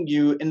pitching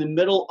you in the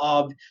middle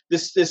of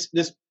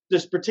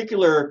this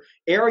particular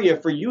area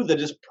for you that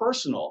is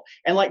personal.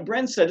 And like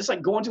Bryn said, it's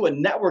like going to a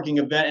networking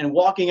event and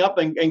walking up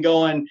and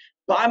going,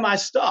 buy my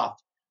stuff.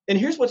 And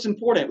here's what's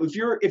important.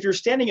 If you're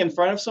standing in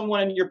front of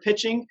someone and you're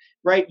pitching,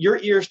 right, your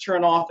ears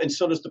turn off and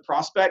so does the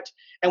prospect.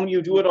 And when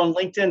you do it on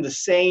LinkedIn, the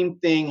same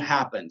thing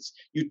happens.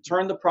 You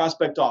turn the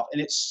prospect off.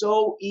 And it's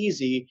so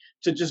easy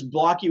to just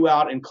block you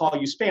out and call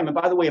you spam. And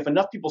by the way, if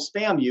enough people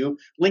spam you,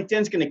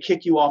 LinkedIn's going to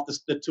kick you off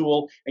the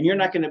tool, and you're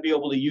not going to be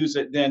able to use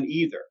it then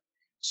either.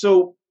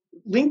 So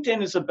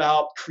LinkedIn is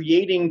about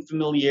creating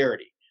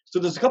familiarity. So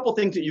there's a couple of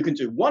things that you can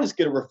do. One is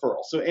get a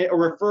referral. So a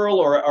referral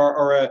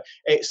or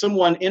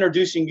someone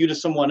introducing you to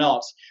someone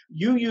else,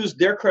 you use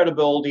their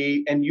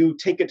credibility and you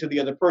take it to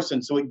the other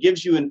person. So it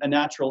gives you a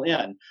natural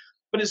in.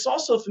 But it's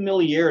also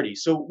familiarity.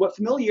 So what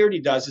familiarity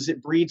does is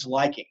it breeds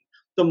liking.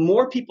 The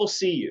more people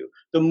see you,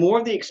 the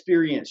more they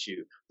experience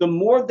you, the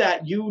more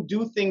that you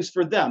do things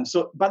for them.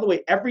 So by the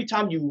way, every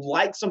time you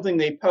like something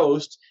they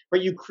post,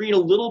 right, you create a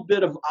little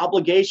bit of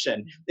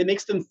obligation. It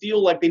makes them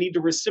feel like they need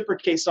to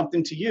reciprocate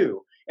something to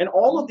you. And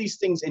all of these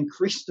things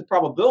increase the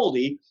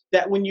probability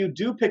that when you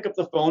do pick up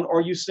the phone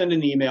or you send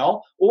an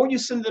email or you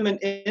send them an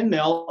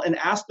email and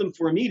ask them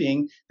for a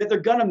meeting, that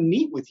they're going to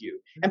meet with you.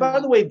 And by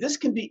the way, this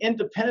can be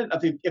independent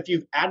of if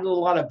you've added a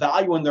lot of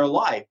value in their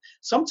life.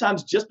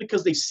 Sometimes just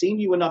because they've seen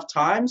you enough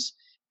times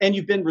and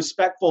you've been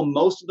respectful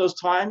most of those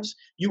times,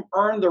 you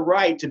earn the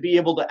right to be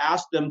able to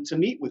ask them to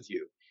meet with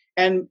you.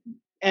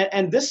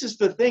 And this is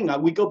the thing.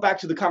 We go back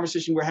to the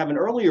conversation we were having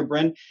earlier,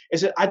 Bryn,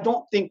 is that I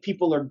don't think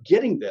people are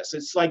getting this.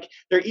 It's like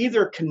they're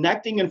either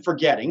connecting and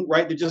forgetting,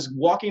 right? They're just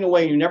walking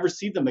away and you never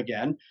see them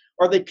again,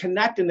 or they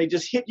connect and they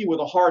just hit you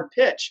with a hard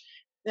pitch,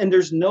 and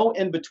there's no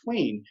in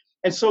between.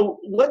 And so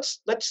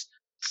let's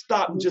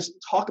stop and just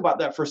talk about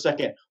that for a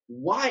second.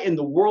 Why in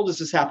the world is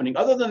this happening?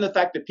 Other than the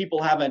fact that people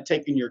haven't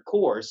taken your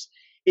course,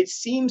 it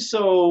seems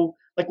so,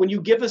 like when you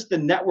give us the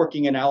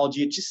networking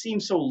analogy, it just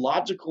seems so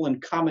logical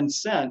and common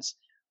sense.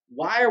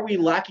 Why are we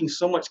lacking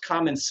so much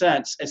common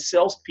sense as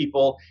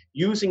salespeople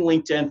using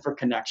LinkedIn for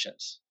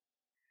connections?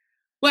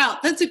 Well,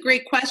 that's a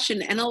great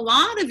question. And a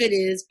lot of it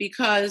is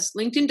because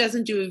LinkedIn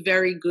doesn't do a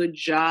very good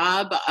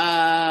job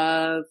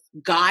of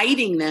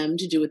guiding them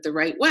to do it the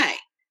right way.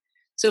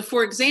 So,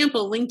 for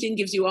example, LinkedIn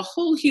gives you a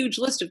whole huge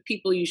list of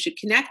people you should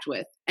connect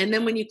with. And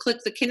then when you click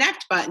the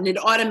connect button, it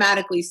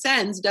automatically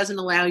doesn't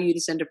allow you to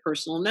send a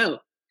personal note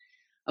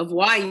of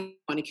why you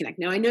want to connect.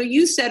 Now, I know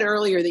you said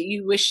earlier that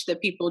you wish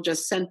that people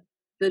just sent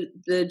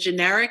the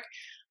generic,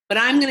 but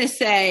I'm going to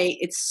say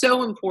it's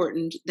so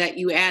important that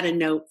you add a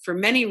note for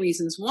many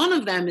reasons. One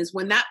of them is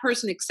when that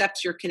person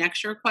accepts your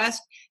connection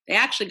request, they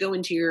actually go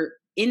into your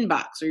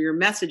inbox or your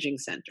messaging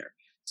center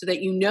so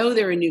that you know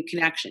they're a new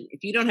connection.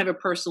 If you don't have a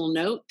personal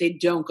note, they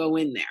don't go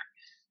in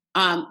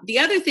there. The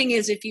other thing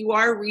is if you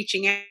are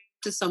reaching out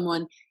to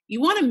someone,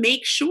 you want to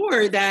make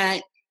sure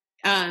that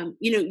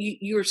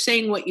you're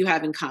saying what you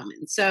have in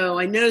common. So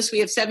I noticed we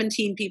have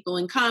 17 people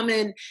in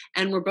common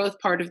and we're both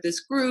part of this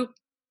group.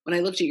 When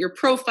I looked at your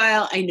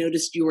profile, I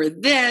noticed you were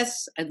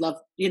this. I'd love,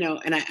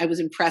 and I was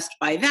impressed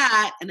by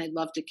that and I'd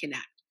love to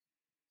connect.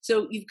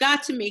 So you've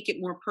got to make it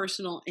more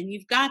personal and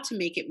you've got to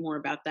make it more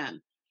about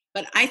them.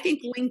 But I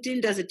think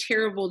LinkedIn does a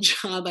terrible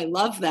job. I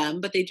love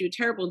them, but they do a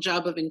terrible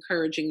job of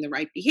encouraging the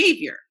right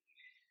behavior.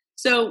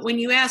 So when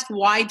you ask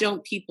why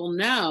don't people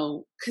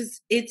know,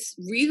 because it's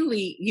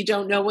really, you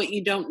don't know what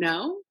you don't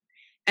know.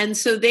 And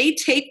so they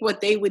take what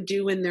they would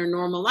do in their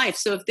normal life.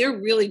 So if they're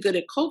really good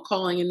at cold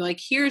calling and like,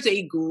 here's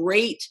a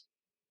great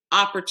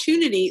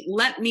opportunity,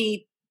 let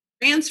me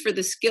transfer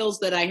the skills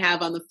that I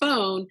have on the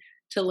phone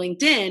to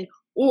LinkedIn.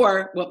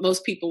 Or what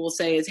most people will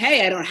say is,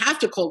 hey, I don't have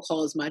to cold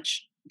call as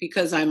much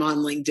because I'm on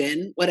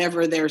LinkedIn,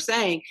 whatever they're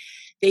saying.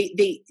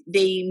 They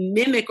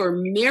mimic or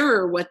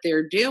mirror what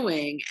they're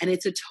doing, and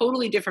it's a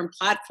totally different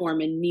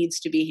platform and needs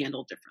to be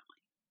handled differently.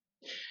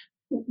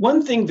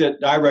 One thing that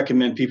I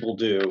recommend people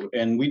do,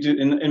 and we do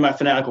in my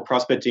Fanatical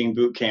Prospecting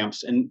boot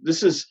camps, and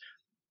this is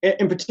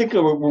in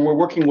particular, we're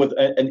working with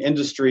an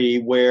industry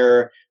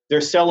where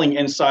they're selling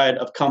inside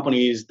of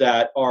companies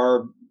that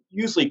are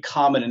usually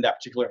common in that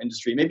particular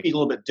industry. Maybe a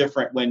little bit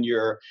different when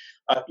you're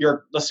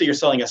let's say you're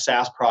selling a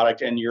SaaS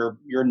product and your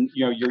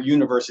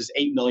universe is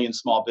 8 million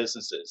small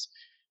businesses.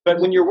 But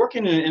when you're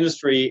working in an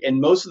industry and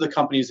most of the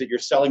companies that you're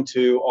selling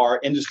to are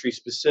industry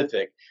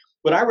specific,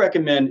 what I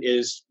recommend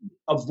is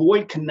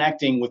avoid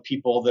connecting with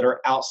people that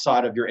are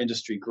outside of your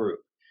industry group.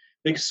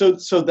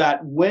 So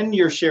that when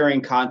you're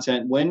sharing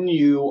content, when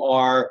you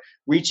are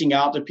reaching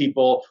out to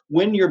people,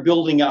 when you're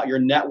building out your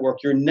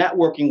network, you're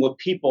networking with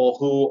people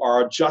who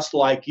are just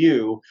like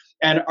you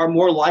and are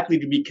more likely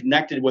to be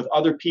connected with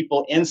other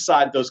people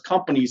inside those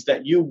companies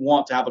that you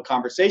want to have a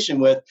conversation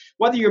with,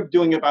 whether you're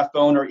doing it by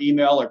phone or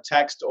email or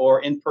text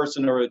or in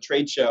person or a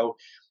trade show.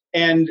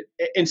 And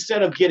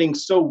instead of getting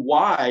so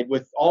wide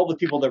with all the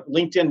people that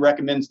LinkedIn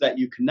recommends that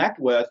you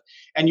connect with,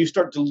 and you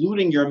start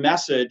diluting your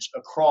message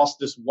across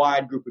this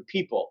wide group of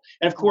people.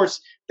 And of course,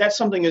 that's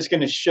something that's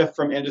going to shift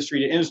from industry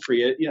to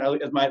industry.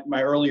 As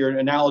my earlier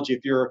analogy,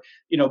 if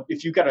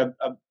you've got a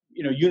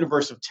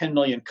universe of 10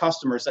 million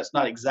customers, that's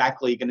not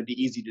exactly going to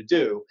be easy to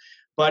do.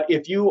 But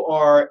if you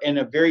are in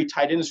a very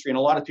tight industry, and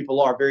a lot of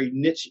people are very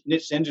niche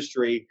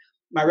industry,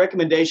 my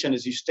recommendation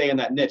is you stay in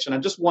that niche. And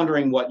I'm just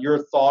wondering what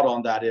your thought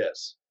on that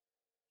is.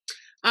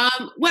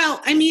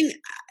 Well, I mean,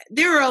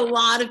 there are a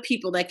lot of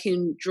people that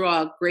can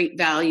draw great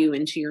value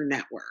into your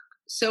network.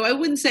 So I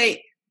wouldn't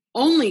say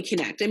only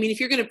connect. I mean, if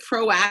you're going to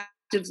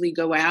proactively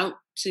go out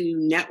to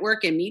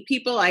network and meet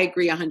people, I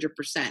agree 100%.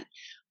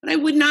 But I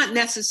would not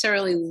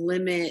necessarily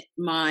limit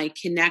my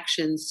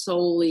connections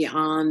solely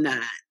on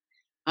that.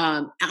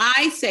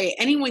 I say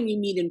anyone you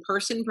meet in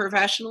person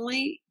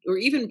professionally or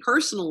even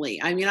personally.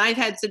 I mean, I've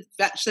had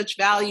such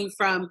value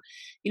from,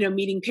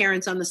 meeting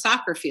parents on the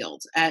soccer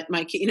field at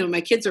my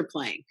kids are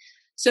playing.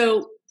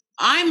 So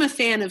I'm a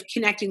fan of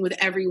connecting with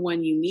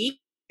everyone you meet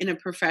in a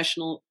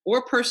professional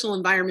or personal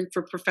environment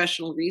for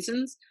professional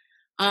reasons.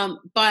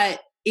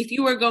 But if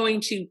you are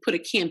going to put a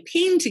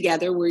campaign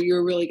together where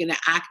you're really going to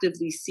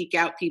actively seek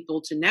out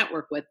people to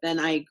network with, then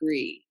I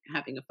agree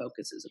having a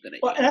focus is a good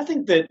idea. Well, and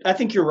I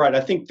think you're right. I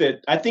think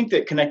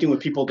that connecting with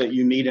people that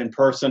you meet in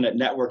person at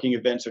networking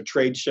events or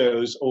trade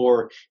shows,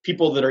 or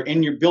people that are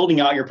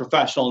building out your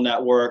professional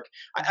network,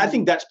 I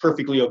think that's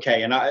perfectly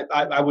okay. And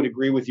I would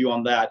agree with you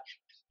on that.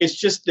 It's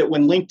just that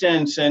when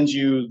LinkedIn sends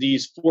you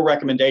these 4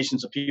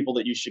 recommendations of people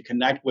that you should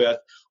connect with,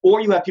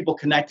 or you have people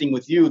connecting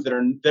with you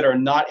that are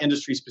not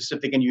industry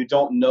specific and you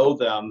don't know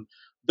them,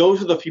 those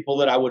are the people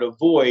that I would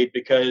avoid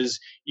because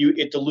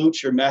it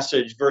dilutes your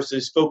message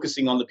versus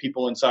focusing on the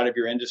people inside of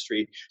your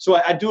industry. So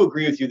I do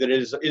agree with you that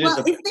it is.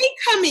 If they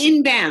come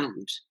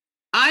inbound,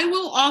 I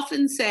will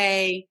often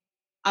say,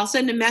 I'll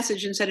send a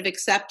message instead of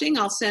accepting.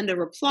 I'll send a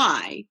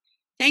reply.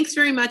 Thanks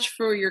very much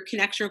for your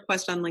connection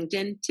request on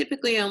LinkedIn.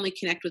 Typically, I only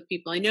connect with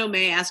people I know.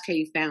 May I ask how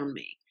you found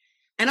me?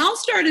 And I'll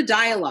start a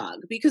dialogue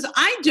because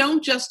I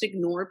don't just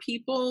ignore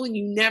people.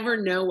 You never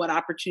know what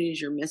opportunities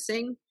you're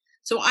missing.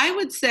 So I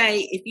would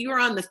say if you're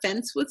on the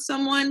fence with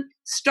someone,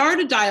 start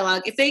a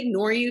dialogue. If they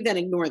ignore you, then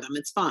ignore them.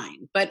 It's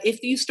fine. But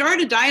if you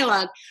start a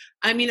dialogue,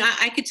 I mean,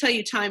 I could tell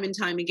you time and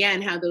time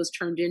again how those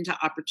turned into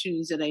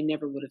opportunities that I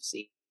never would have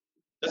seen.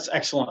 That's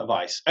excellent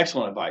advice.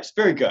 Excellent advice.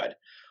 Very good.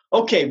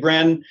 Okay,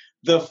 Bren,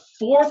 the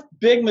fourth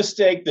big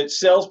mistake that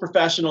sales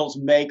professionals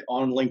make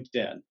on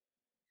LinkedIn.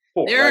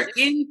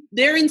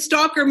 They're in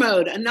stalker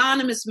mode,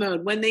 anonymous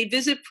mode. When they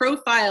visit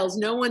profiles,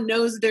 no one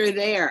knows they're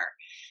there.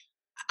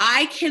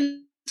 I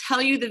can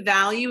tell you the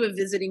value of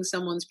visiting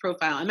someone's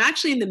profile. I'm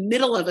actually in the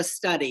middle of a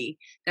study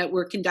that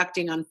we're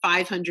conducting on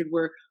 500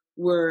 where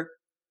we're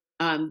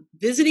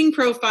visiting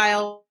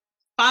profile,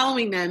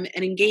 following them,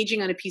 and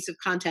engaging on a piece of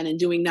content and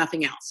doing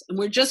nothing else. And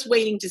we're just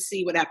waiting to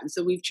see what happens.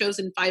 So we've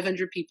chosen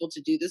 500 people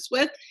to do this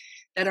with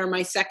that are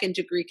my second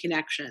degree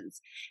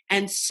connections.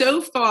 And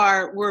so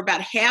far, we're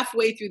about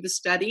halfway through the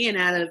study, and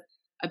out of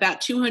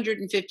about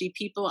 250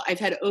 people, I've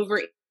had over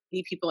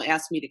 80 people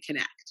ask me to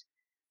connect.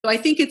 So I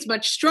think it's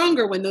much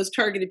stronger when those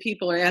targeted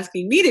people are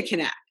asking me to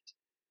connect,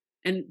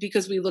 and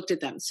because we looked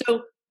at them.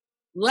 So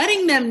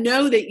letting them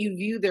know that you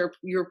view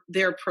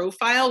their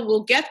profile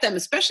will get them,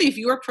 especially if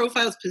your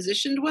profile is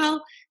positioned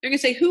well, they're going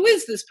to say, who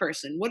is this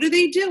person? What are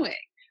they doing?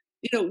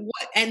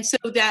 What? And so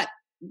that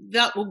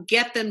will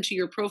get them to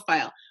your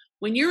profile.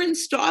 When you're in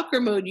stalker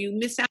mode, you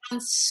miss out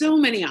on so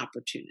many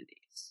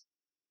opportunities.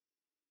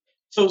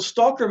 So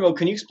stalker mode,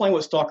 can you explain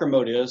what stalker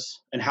mode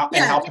is and how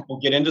people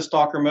get into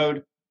stalker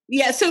mode?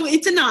 Yeah, so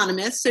it's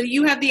anonymous. So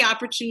you have the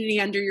opportunity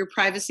under your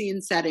privacy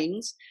and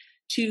settings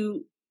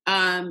to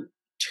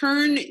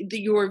turn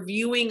your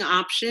viewing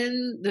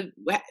option.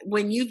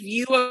 When you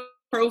view a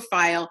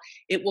profile,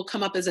 it will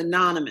come up as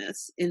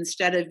anonymous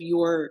instead of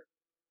your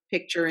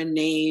picture and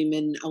name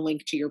and a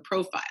link to your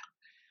profile.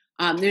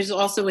 There's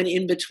also an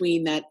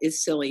in-between that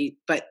is silly,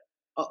 but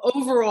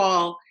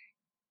overall,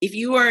 if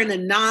you are in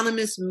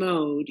anonymous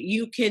mode,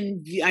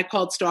 I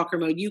call it stalker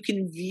mode, you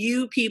can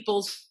view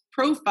people's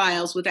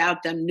profiles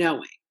without them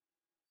knowing.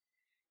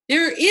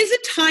 There is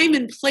a time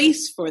and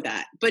place for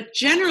that, but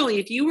generally,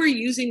 if you are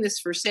using this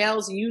for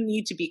sales, you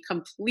need to be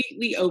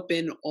completely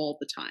open all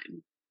the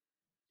time.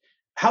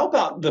 How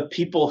about the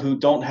people who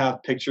don't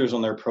have pictures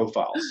on their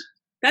profiles?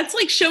 That's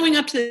like showing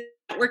up to the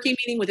networking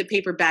meeting with a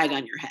paper bag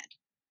on your head.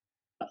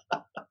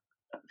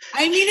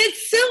 I mean,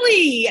 it's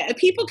silly.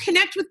 People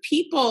connect with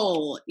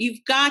people. You've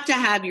got to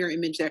have your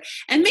image there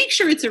and make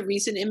sure it's a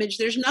recent image.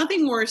 There's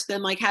nothing worse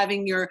than like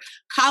having your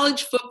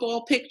college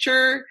football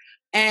picture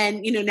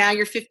and, now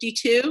you're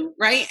 52,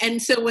 right?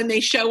 And so when they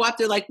show up,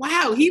 they're like,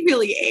 wow, he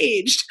really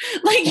aged.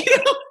 Like, you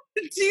don't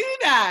do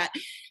that.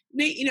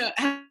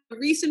 Have a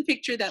recent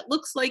picture that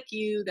looks like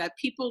you, that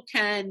people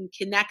can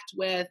connect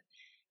with,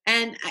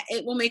 and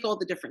it will make all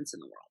the difference in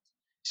the world.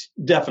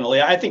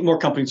 Definitely. I think more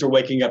companies are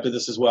waking up to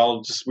this as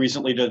well. Just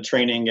recently did a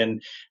training,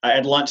 and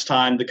at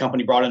lunchtime, the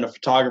company brought in a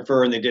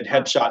photographer and they did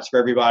headshots for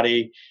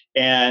everybody.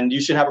 And you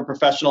should have a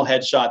professional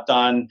headshot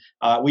done.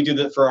 We do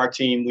that for our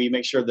team. We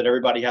make sure that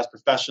everybody has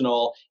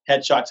professional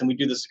headshots, and we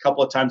do this a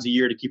couple of times a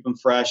year to keep them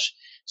fresh.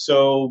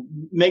 So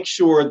make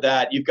sure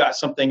that you've got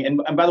something.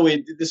 And by the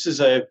way, this is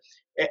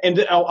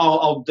and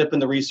I'll dip in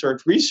the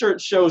research.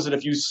 Research shows that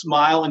if you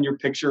smile in your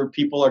picture,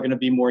 people are going to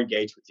be more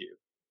engaged with you.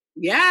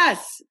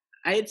 Yes.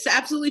 It's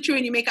absolutely true.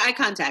 And you make eye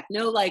contact.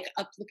 No, like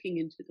up looking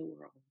into the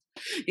world.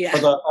 Yeah.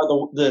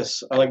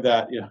 This. I like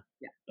that. Yeah.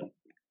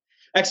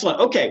 Excellent.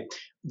 Okay.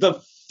 The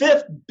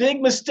fifth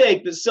big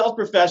mistake that sales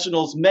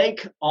professionals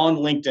make on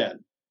LinkedIn.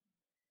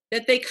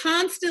 That they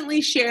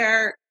constantly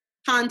share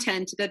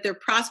content that their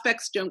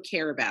prospects don't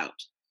care about.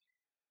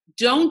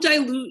 Don't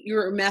dilute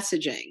your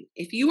messaging.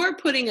 If you are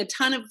putting a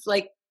ton of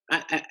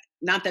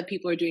not that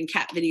people are doing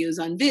cat videos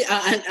on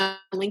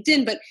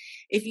LinkedIn, but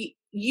if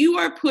you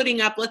are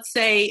putting up, let's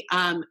say,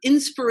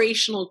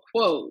 inspirational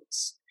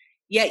quotes,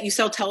 yet you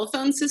sell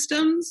telephone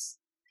systems,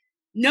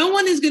 no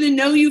one is going to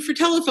know you for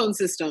telephone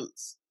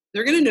systems.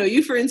 They're going to know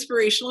you for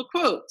inspirational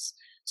quotes.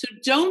 So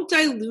don't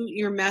dilute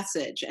your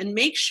message, and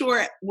make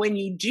sure when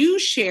you do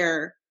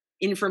share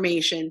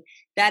information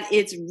that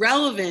it's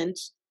relevant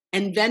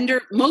and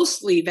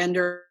mostly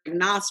vendor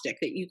agnostic.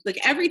 That you, like,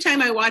 every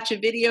time I watch a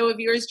video of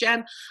yours,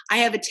 Jen, I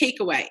have a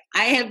takeaway.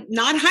 I have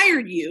not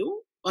hired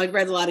you. Well, I've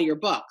read a lot of your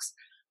books,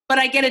 but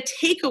I get a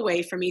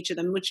takeaway from each of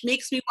them, which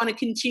makes me want to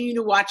continue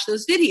to watch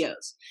those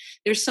videos.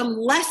 There's some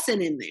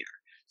lesson in there.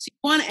 So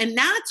and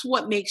that's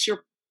what makes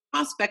your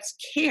prospects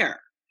care.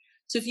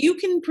 So if you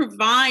can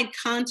provide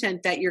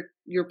content that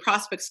your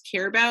prospects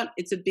care about,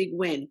 it's a big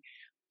win.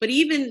 But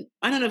even,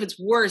 I don't know if it's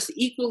worse,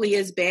 equally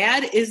as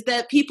bad, is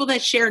that people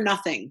that share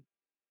nothing.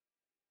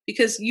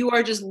 Because you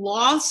are just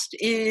lost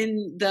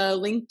in the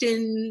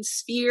LinkedIn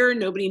sphere.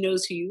 Nobody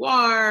knows who you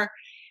are.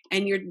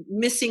 And you're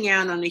missing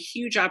out on a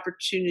huge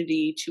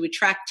opportunity to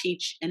attract,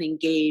 teach, and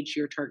engage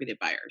your targeted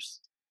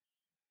buyers.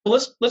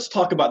 Let's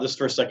talk about this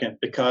for a second,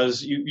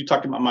 because you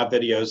talked about my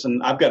videos,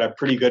 and I've got a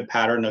pretty good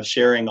pattern of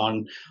sharing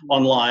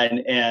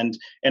online, and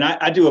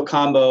I do a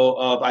combo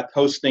of, I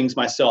post things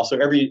myself. So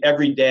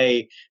every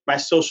day my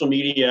social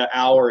media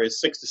hour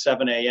is 6 to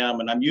 7 a.m.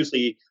 and I'm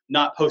usually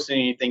not posting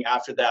anything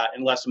after that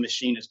unless a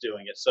machine is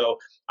doing it. So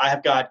I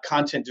have got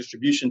content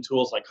distribution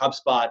tools like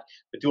HubSpot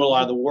that do a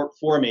lot of the work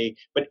for me,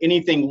 but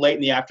anything late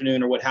in the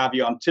afternoon or what have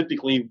you, I'm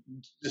typically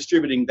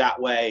distributing that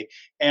way.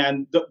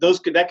 And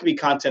that could be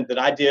content that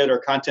I did or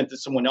content that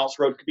someone else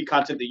wrote. It could be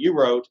content that you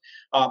wrote,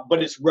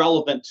 but it's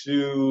relevant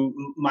to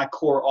my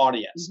core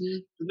audience.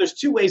 Mm-hmm. There's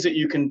two ways that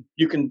you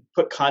can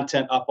put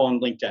content up on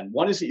LinkedIn.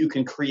 One is that you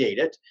can create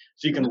it,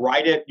 so you can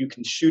write it, you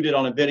can shoot it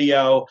on a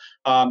video,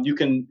 you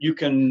can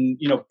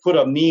put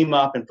a meme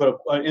up and put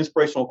an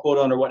inspirational quote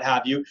on or what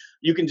have you.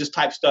 You can just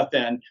type stuff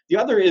in. The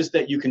other is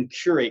that you can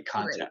curate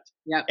content.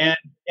 Yep.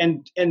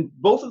 And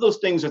both of those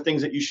things are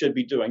things that you should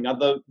be doing. Now,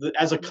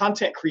 as a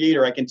content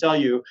creator, I can tell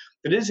you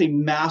that it is a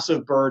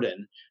massive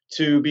burden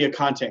to be a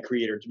content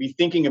creator, to be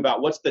thinking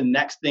about what's the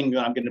next thing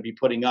that I'm going to be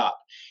putting up.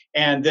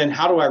 And then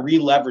how do I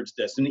re-leverage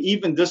this? And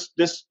even this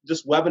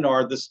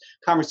webinar, this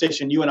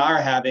conversation you and I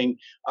are having,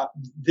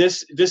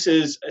 this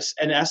is,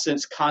 in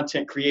essence,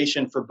 content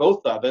creation for both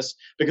of us,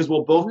 because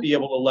we'll both be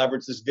able to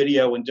leverage this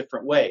video in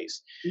different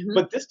ways. Mm-hmm.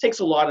 But this takes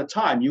a lot of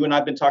time. You and I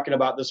have been talking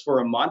about this for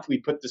a month.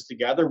 We put this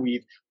together.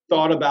 We've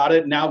thought about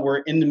it. Now we're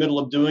in the middle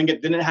of doing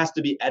it. Then it has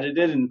to be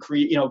edited and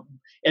create,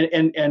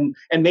 and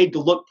made to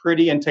look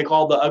pretty and take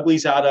all the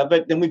uglies out of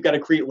it. Then we've got to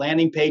create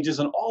landing pages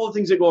and all the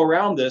things that go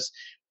around this.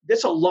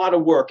 That's a lot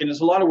of work, and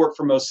it's a lot of work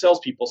for most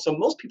salespeople. So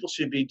most people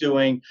should be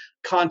doing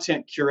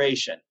content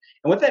curation.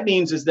 And what that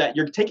means is that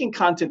you're taking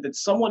content that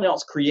someone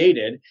else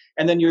created,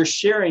 and then you're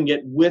sharing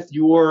it with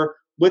your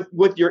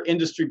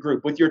industry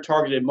group, with your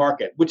targeted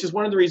market, which is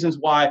one of the reasons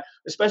why,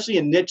 especially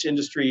in niche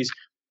industries,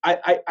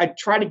 I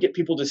try to get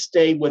people to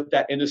stay with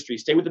that industry,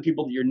 stay with the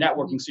people that you're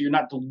networking, so you're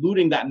not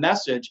diluting that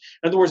message.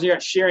 In other words, you're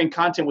not sharing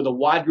content with a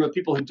wide group of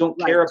people who don't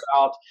care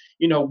about,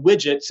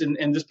 widgets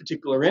in this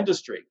particular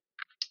industry.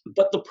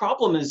 But the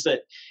problem is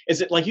that,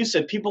 like you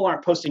said, people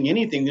aren't posting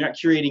anything. They're not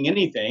curating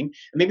anything.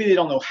 And maybe they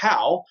don't know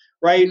how,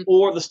 right? Mm-hmm.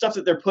 Or the stuff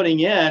that they're putting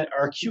in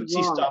are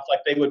cutesy stuff like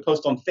they would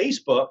post on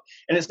Facebook,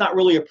 and it's not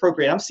really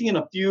appropriate. I'm seeing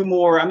a few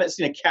more. I haven't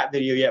seen a cat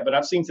video yet, but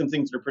I've seen some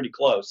things that are pretty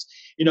close,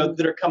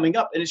 that are coming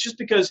up. And it's just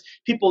because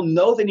people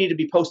know they need to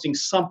be posting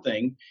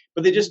something,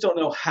 but they just don't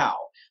know how.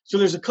 So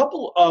there's a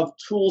couple of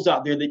tools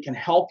out there that can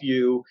help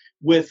you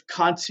with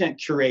content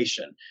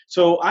curation.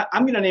 So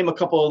I'm going to name a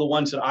couple of the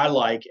ones that I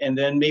like, and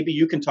then maybe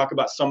you can talk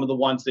about some of the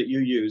ones that you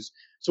use.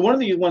 So one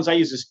of the ones I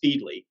use is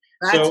Feedly.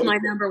 That's my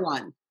number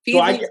one.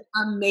 Feedly is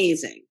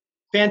amazing.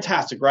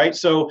 Fantastic, right?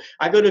 So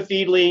I go to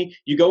Feedly,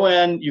 you go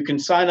in, you can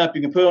sign up,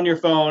 you can put it on your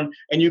phone,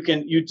 and you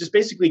just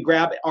basically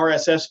grab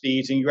RSS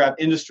feeds and you grab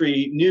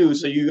industry news.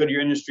 So you go to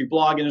your industry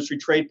blog, industry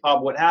trade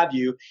pub, what have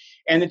you,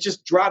 and it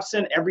just drops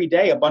in every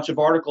day a bunch of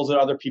articles that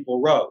other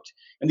people wrote.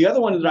 And the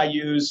other one that I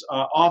use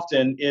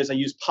often is I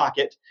use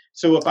Pocket.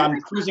 So if I'm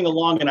cruising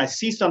along and I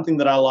see something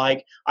that I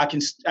like, I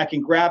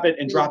can grab it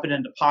and drop it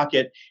into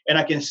Pocket, and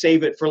I can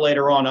save it for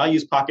later on. I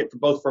use Pocket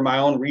for my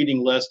own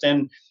reading list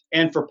and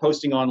for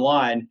posting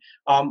online.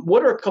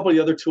 What are a couple of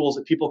the other tools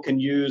that people can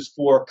use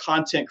for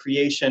content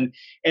creation,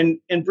 and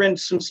Bryn,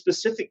 some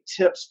specific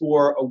tips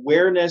for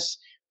awareness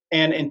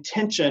and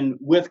intention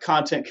with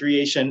content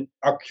creation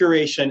or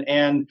curation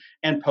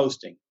and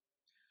posting?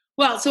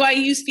 Well, so I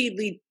use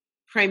Feedly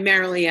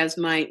primarily as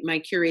my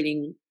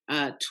curating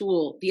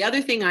tool. The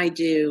other thing I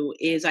do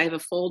is I have a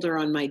folder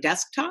on my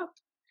desktop.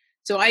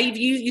 So I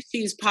used to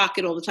use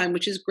Pocket all the time,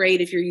 which is great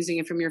if you're using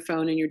it from your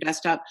phone and your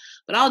desktop,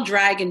 but I'll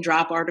drag and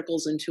drop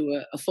articles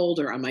into a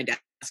folder on my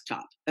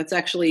desktop. That's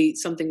actually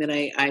something that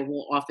I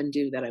will often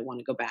do that I want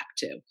to go back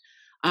to,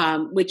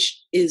 which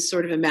is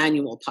sort of a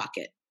manual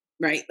Pocket,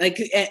 right? Like,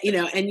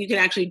 and you can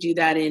actually do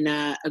that in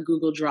a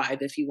Google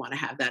Drive if you want to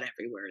have that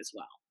everywhere as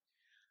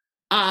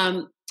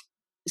well.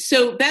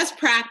 So best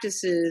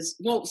practices,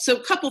 so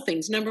a couple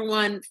things. Number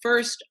one,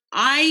 first,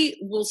 I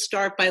will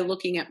start by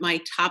looking at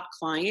my top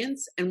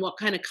clients and what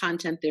kind of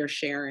content they're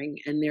sharing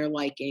and they're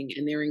liking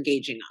and they're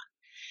engaging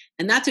on.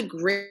 And that's a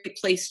great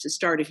place to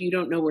start if you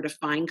don't know where to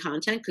find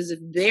content, because if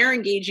they're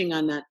engaging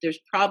on that, there's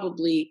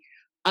probably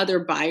other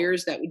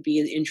buyers that would be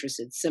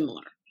interested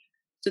similar.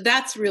 So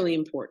that's really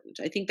important.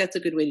 I think that's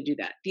a good way to do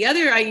that. The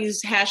other, I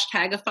use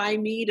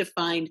 #Hashtagify Me to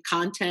find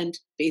content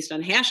based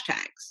on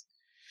hashtags.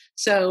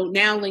 So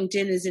now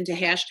LinkedIn is into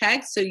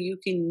hashtags, so you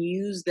can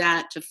use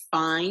that to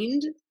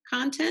find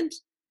content.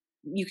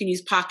 You can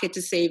use Pocket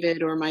to save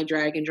it, or my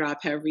drag and drop,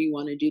 however you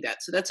want to do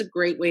that. So that's a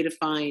great way to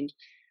find.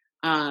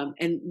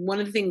 And one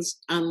of the things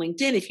on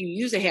LinkedIn, if you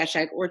use a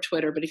hashtag, or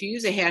Twitter, but if you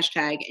use a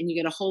hashtag and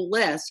you get a whole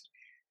list,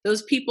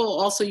 those people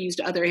also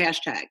used other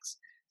hashtags.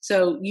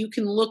 So you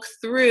can look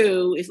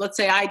through, if let's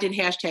say I did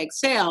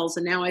 #sales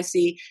and now I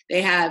see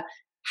they have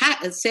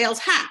sales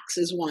hacks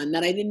is one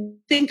that I didn't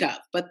think of,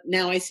 but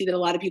now I see that a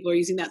lot of people are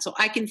using that. So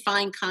I can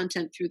find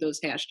content through those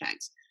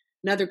hashtags.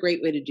 Another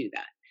great way to do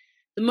that.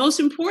 The most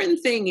important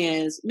thing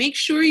is make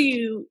sure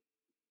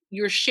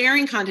you're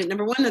sharing content.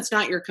 Number one, that's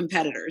not your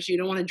competitors. You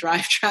don't want to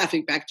drive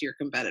traffic back to your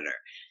competitor.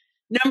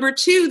 Number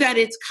two, that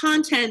it's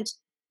content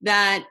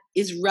that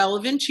is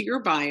relevant to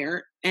your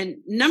buyer. And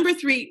number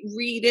three,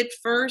 read it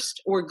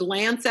first or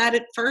glance at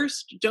it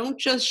first. Don't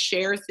just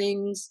share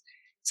things.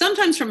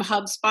 Sometimes from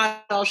HubSpot,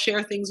 I'll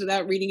share things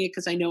without reading it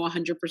because I know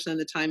 100% of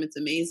the time it's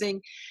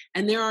amazing.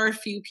 And there are a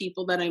few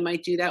people that I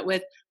might do that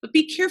with. But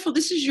be careful.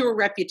 This is your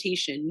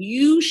reputation.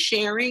 You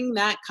sharing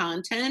that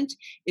content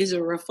is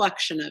a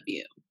reflection of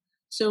you.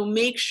 So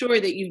make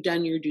sure that you've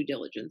done your due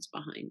diligence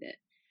behind it.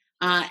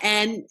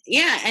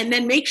 And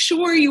then make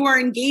sure you are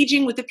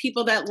engaging with the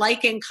people that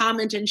like and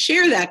comment and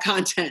share that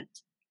content.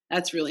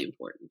 That's really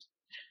important.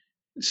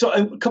 So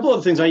a couple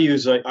of things I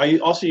use. I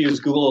also use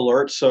Google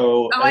Alerts.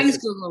 So I use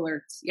Google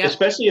Alerts. Yeah.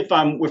 Especially if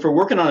we're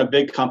working on a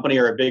big company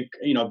or a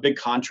big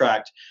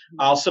contract,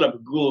 I'll set up a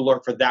Google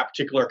Alert for that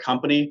particular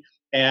company,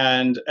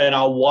 and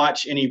I'll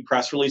watch any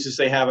press releases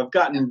they have. I've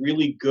gotten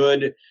really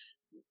good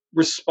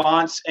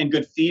response and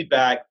good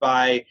feedback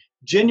by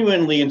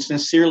genuinely and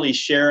sincerely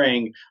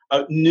sharing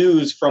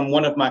news from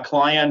one of my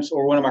clients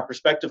or one of my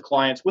prospective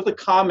clients with a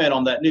comment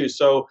on that news.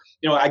 So,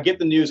 I get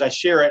the news, I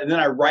share it, and then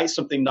I write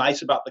something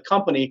nice about the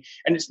company.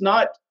 And it's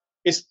not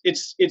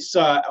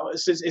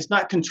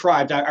not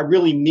contrived. I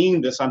really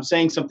mean this. I'm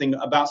saying something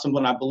about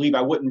someone I believe.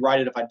 I wouldn't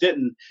write it if I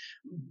didn't.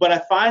 But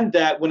I find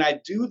that when I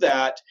do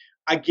that,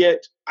 I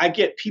get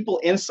people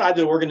inside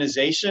the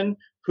organization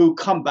who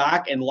come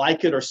back and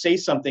like it or say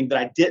something that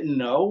I didn't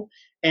know.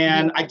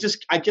 And I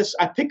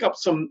pick up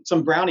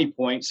some brownie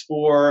points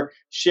for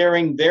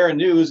sharing their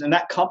news, and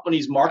that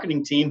company's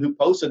marketing team who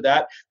posted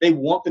that, they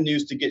want the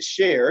news to get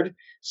shared.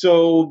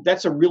 So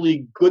that's a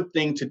really good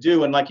thing to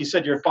do. And like you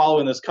said, you're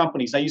following those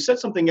companies. Now you said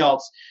something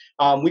else.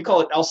 We call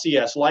it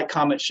LCS, like,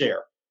 comment,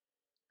 share.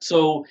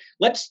 So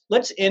let's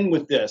end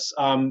with this.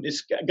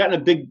 It's gotten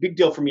a big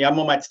deal for me. I'm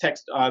on my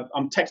text.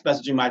 I'm text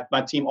messaging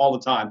my team all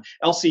the time.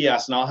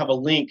 LCS, and I'll have a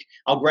link.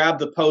 I'll grab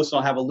the post and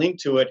I'll have a link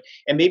to it.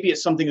 And maybe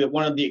it's something that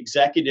one of the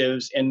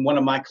executives and one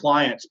of my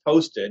clients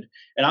posted,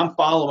 and I'm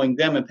following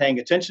them and paying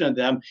attention to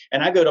them.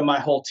 And I go to my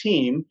whole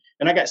team,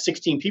 and I got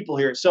 16 people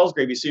here at Sales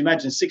Gravy. So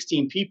imagine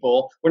 16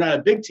 people. We're not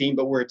a big team,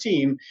 but we're a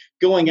team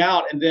going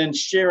out and then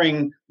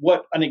sharing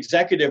what an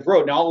executive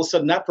wrote. Now all of a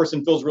sudden that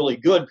person feels really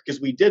good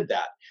because we did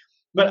that.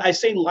 But I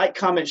say like,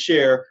 comment,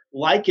 share,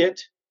 like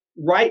it,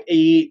 write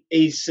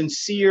a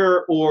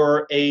sincere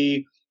or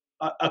a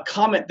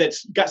comment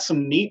that's got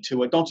some meat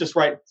to it. Don't just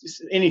write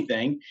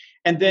anything,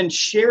 and then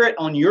share it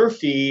on your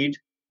feed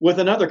with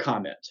another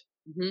comment.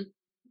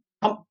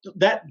 Mm-hmm.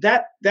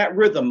 That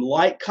rhythm,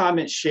 like,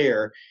 comment,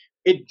 share,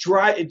 it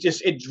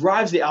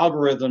drives the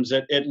algorithms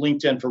at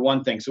LinkedIn for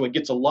one thing. So it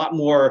gets a lot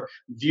more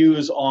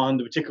views on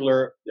the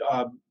particular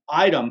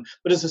item.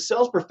 But as a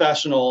sales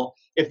professional,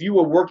 if you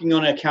were working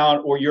on an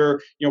account or you're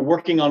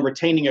working on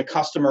retaining a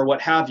customer,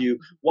 what have you,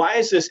 why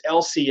is this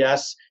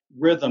LCS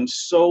rhythm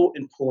so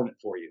important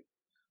for you?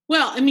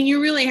 Well, I mean,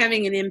 you're really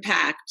having an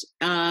impact.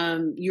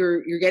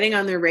 You're getting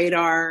on their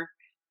radar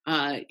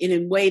in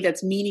a way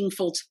that's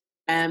meaningful to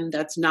them.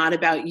 That's not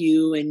about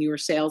you and your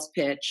sales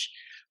pitch.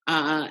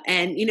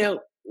 And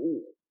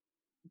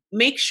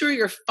make sure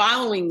you're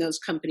following those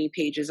company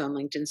pages on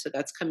LinkedIn, so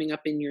that's coming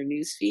up in your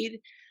newsfeed.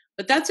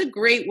 But that's a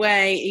great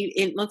way.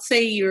 Let's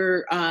say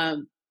you're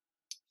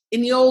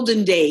in the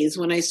olden days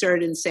when I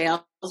started in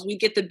sales, we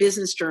get the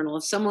business journal.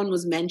 If someone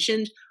was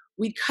mentioned,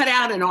 we'd cut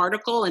out an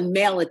article and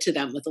mail it to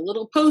them with a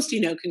little post,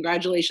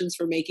 congratulations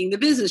for making the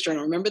business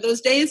journal. Remember those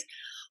days?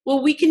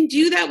 Well, we can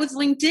do that with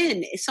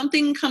LinkedIn. If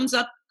something comes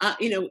up,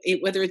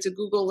 whether it's a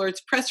Google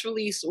Alerts press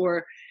release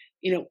or,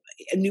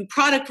 a new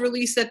product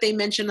release that they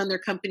mentioned on their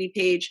company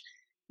page,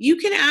 you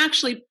can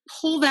actually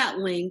pull that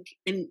link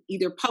and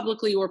either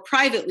publicly or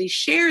privately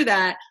share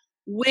that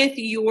with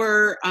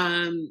your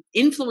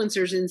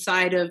influencers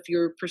inside of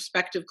your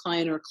prospective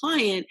client or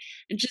client,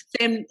 and just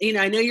say,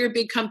 I know you're a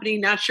big company,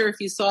 not sure if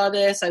you saw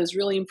this, I was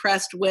really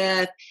impressed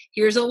with,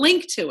 here's a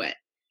link to it,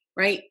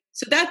 right?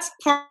 So that's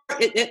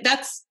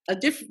that's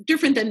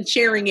different than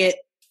sharing it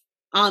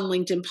on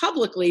LinkedIn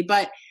publicly,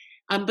 but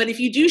if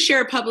you do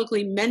share it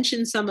publicly,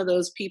 mention some of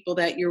those people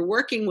that you're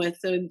working with.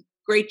 So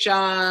great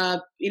job,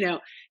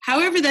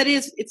 however that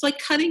is, it's like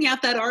cutting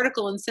out that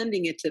article and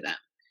sending it to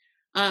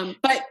them.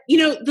 But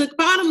the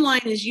bottom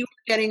line is you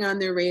are getting on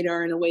their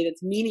radar in a way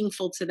that's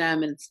meaningful to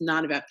them, and it's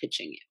not about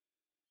pitching you.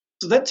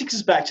 So that takes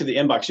us back to the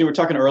inbox. You were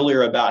talking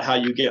earlier about how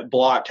you get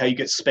blocked, how you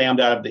get spammed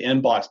out of the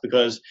inbox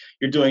because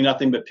you're doing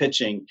nothing but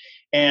pitching.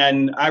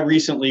 And I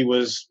recently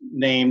was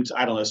named,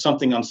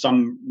 something on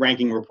some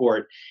ranking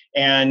report.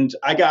 And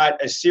I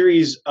got a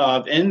series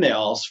of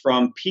emails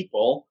from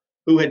people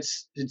who had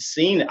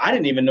seen, I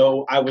didn't even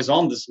know I was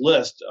on this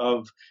list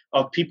of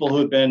people who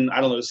had been,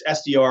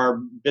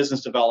 SDR,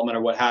 business development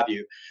or what have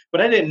you.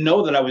 But I didn't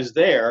know that I was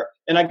there.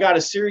 And I got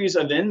a series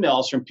of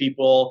emails from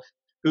people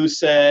who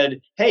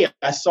said, hey,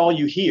 I saw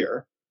you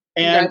here.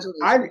 And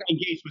I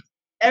engaged with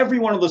every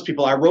one of those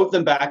people. I wrote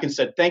them back and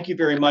said, thank you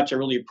very much. I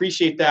really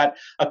appreciate that.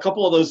 A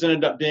couple of those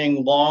ended up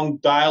being long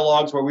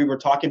dialogues where we were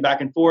talking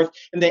back and forth,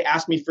 and they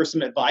asked me for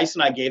some advice,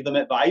 and I gave them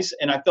advice.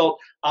 And I felt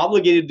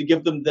obligated to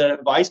give them the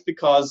advice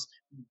because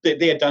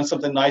they had done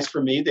something nice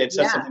for me. They had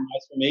said something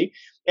nice for me.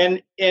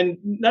 And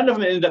none of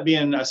them ended up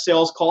being a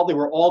sales call. They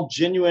were all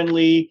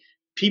genuinely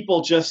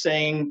people just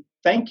saying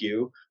thank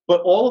you.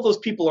 But all of those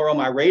people are on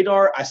my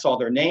radar. I saw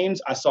their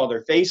names. I saw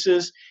their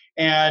faces.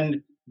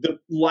 And the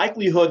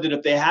likelihood that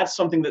if they had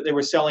something that they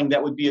were selling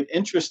that would be of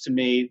interest to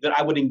me, that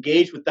I would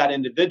engage with that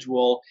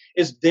individual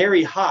is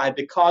very high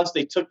because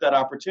they took that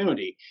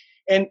opportunity.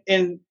 And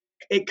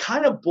it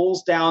kind of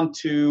boils down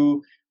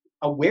to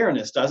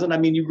awareness, doesn't it? I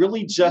mean, you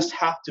really just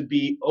have to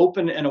be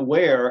open and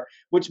aware,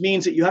 which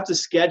means that you have to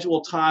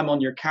schedule time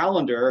on your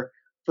calendar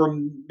for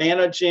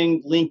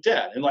managing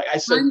LinkedIn. And like I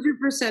said,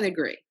 100%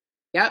 agree.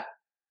 Yep.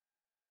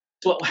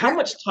 So how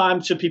much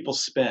time should people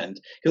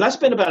spend? Because I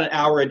spend about an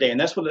hour a day, and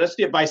that's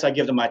the advice I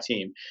give to my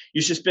team.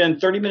 You should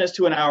spend 30 minutes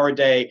to an hour a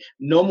day,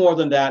 no more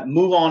than that.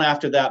 Move on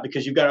after that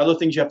because you've got other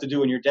things you have to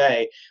do in your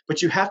day.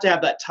 But you have to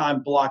have that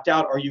time blocked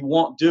out, or you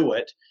won't do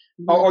it.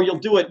 Or you'll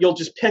do it, you'll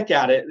just pick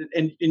at it,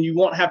 and you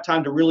won't have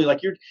time to really,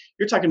 like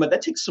you're talking about,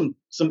 that takes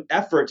some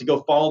effort to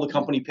go follow the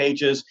company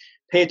pages,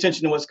 pay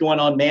attention to what's going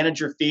on, manage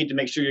your feed to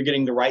make sure you're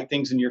getting the right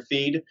things in your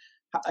feed.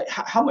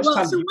 How much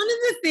time? So one of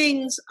the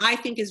things I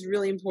think is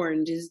really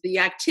important is the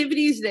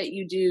activities that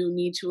you do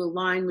need to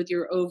align with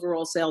your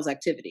overall sales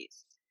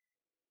activities.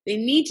 They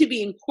need to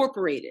be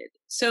incorporated.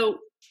 So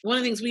one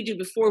of the things we do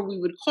before we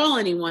would call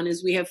anyone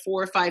is we have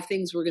 4 or 5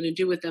 things we're going to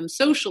do with them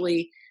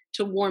socially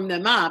to warm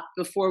them up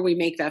before we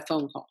make that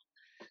phone call.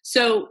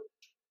 So,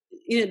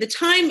 the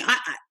time,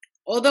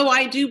 although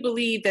I do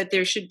believe that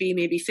there should be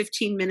maybe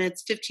 15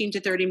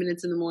 to 30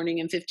 minutes in the morning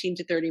and 15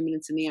 to 30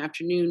 minutes in the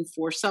afternoon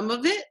for some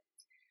of it,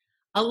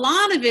 a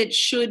lot of it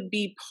should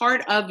be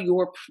part of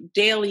your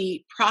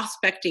daily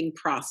prospecting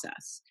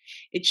process.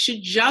 It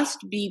should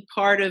just be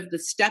part of the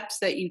steps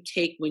that you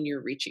take when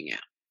you're reaching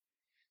out.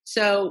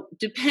 So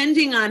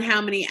depending on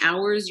how many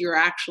hours you're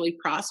actually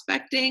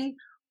prospecting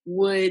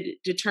would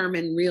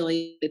determine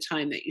really the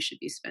time that you should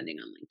be spending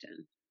on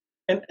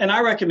LinkedIn. And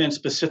I recommend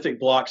specific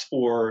blocks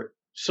for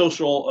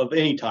social of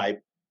any type,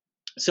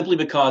 simply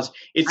because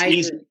it's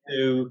easy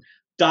to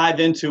dive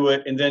into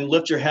it and then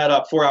lift your head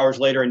up 4 hours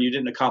later and you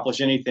didn't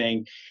accomplish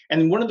anything.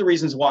 And one of the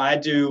reasons why I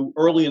do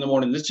early in the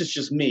morning, this is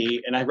just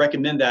me, and I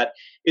recommend that,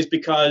 is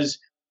because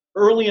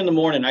early in the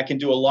morning I can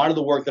do a lot of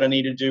the work that I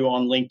need to do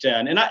on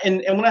LinkedIn.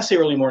 And when I say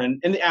early morning,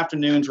 in the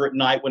afternoons or at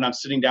night when I'm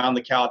sitting down on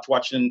the couch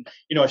watching,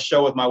 a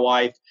show with my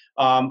wife,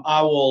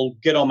 I will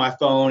get on my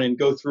phone and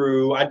go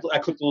through. I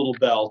click the little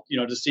bell,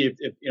 to see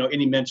if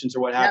any mentions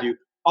or what have you.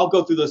 I'll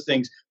go through those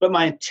things. But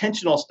my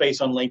intentional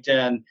space on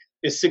LinkedIn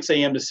is 6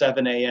 a.m. to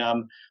 7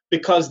 a.m.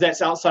 because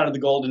that's outside of the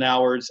golden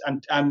hours.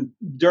 I'm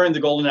during the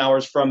golden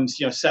hours from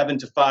 7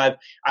 to 5.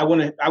 I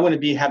want to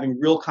be having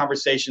real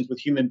conversations with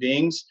human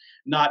beings,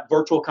 not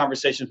virtual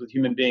conversations with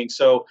human beings.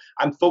 So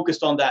I'm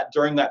focused on that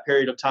during that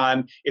period of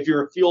time. If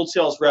you're a field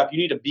sales rep, you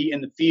need to be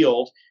in the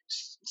field,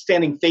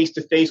 standing face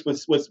to face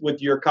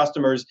with your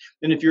customers.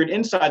 And if you're an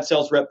inside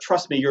sales rep,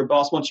 trust me, your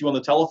boss wants you on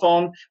the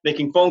telephone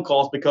making phone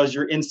calls because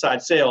you're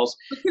inside sales.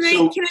 I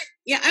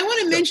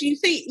want to mention, you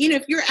say,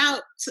 if you're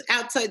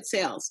outside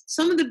sales,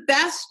 some of the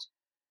best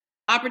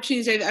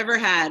opportunities I've ever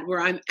had where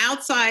I'm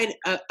outside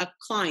a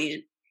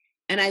client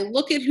and I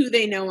look at who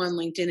they know on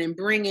LinkedIn and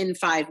bring in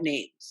 5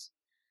 names.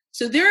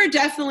 So there are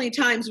definitely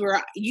times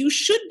where you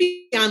should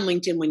be on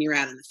LinkedIn when you're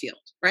out in the field,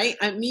 right?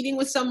 I'm meeting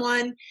with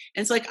someone and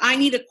it's like, I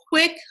need a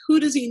quick, who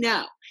does he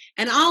know?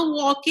 And I'll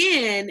walk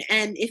in,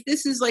 and if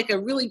this is like a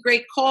really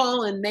great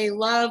call and they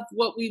love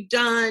what we've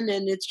done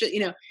and it's just,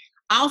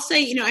 I'll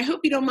say, I hope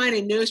you don't mind.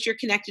 I noticed you're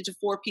connected to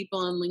 4 people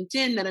on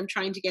LinkedIn that I'm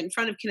trying to get in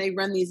front of. Can I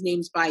run these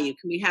names by you?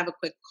 Can we have a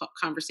quick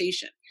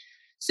conversation?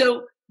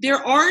 So there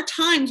are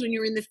times when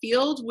you're in the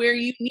field where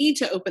you need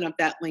to open up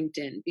that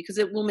LinkedIn because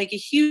it will make a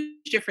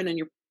huge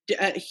difference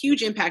a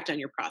huge impact on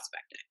your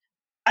prospecting.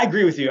 I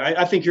agree with you.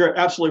 I think you're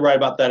absolutely right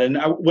about that. And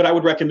what I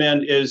would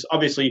recommend is,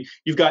 obviously,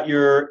 you've got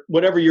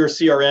whatever your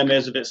CRM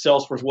is, if it's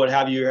Salesforce, what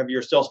have you have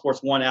your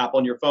Salesforce One app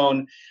on your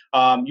phone.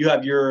 You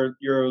have your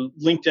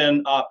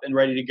LinkedIn up and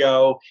ready to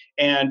go.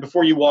 And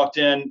before you walk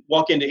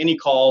into any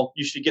call,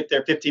 you should get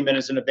there 15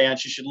 minutes in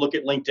advance. You should look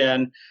at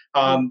LinkedIn.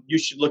 You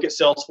should look at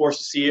Salesforce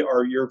to see,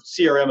 or your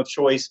CRM of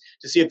choice,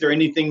 to see if there are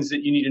any things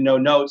that you need to know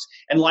notes.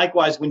 And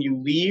likewise, when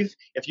you leave,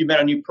 if you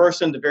met a new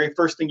person, the very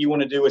first thing you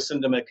want to do is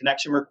send them a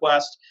connection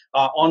request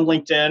on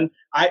LinkedIn.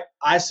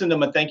 I send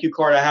them a thank you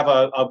card. I have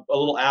a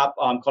little app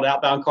called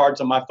Outbound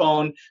Cards on my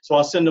phone. So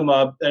I'll send them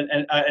an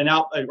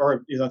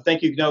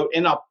thank you note,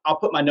 and I'll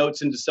put my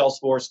notes into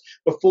Salesforce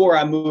before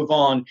I move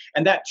on.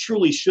 And that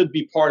truly should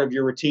be part of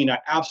your routine. I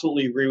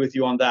absolutely agree with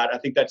you on that. I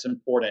think that's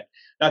important.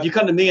 Now, if you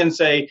come to me and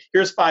say,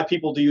 here's 5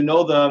 people, do you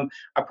know them?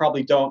 I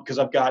probably don't, because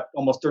I've got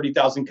almost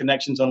 30,000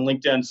 connections on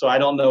LinkedIn, so I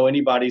don't know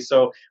anybody.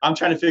 So I'm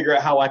trying to figure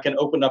out how I can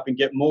open up and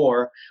get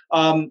more.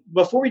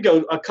 Before we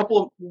go,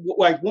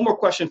 one more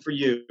question for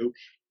you.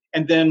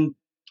 And then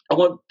I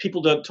want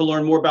people to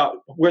learn more about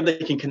where they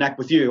can connect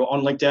with you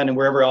on LinkedIn and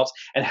wherever else,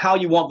 and how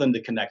you want them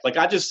to connect. Like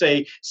I just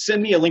say,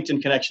 send me a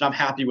LinkedIn connection. I'm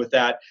happy with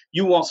that.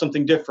 You want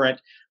something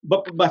different.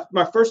 But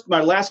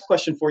my last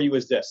question for you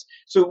is this.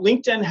 So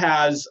LinkedIn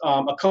has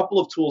a couple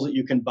of tools that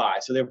you can buy.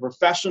 So they have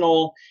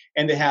Professional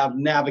and they have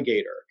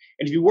Navigator.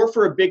 And if you work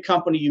for a big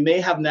company, you may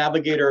have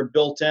Navigator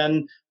built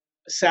in.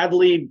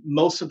 Sadly,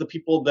 most of the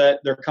people that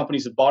their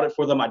companies have bought it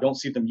for them, I don't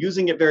see them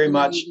using it very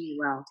much.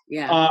 Well,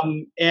 yeah.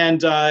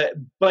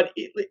 But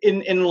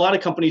in a lot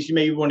of companies, you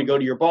may want to go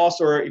to your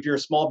boss, or if you're a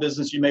small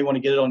business, you may want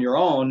to get it on your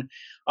own.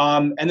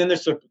 And then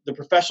there's the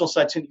professional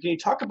side. Can you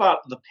talk about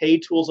the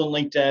paid tools on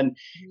LinkedIn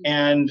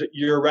and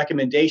your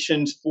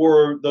recommendations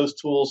for those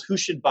tools? Who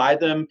should buy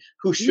them?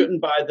 Who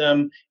shouldn't buy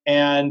them?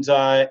 And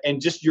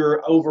just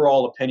your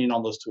overall opinion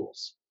on those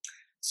tools.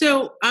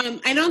 So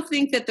I don't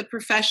think that the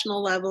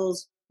professional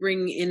levels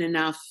bring in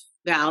enough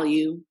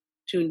value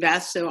to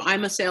invest. So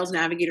I'm a Sales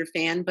Navigator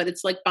fan, but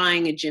it's like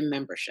buying a gym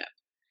membership.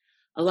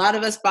 A lot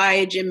of us buy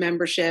a gym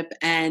membership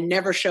and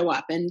never show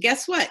up. And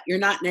guess what? You're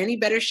not in any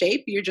better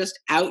shape. You're just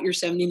out your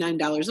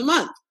 $79 a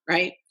month,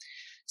 right?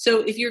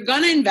 So if you're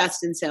going to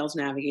invest in Sales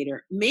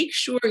Navigator, make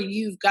sure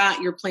you've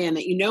got your plan,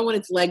 that you know when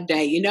it's leg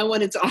day, you know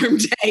when it's arm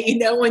day, you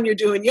know when you're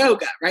doing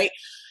yoga, right?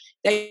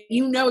 That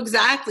you know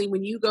exactly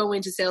when you go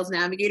into Sales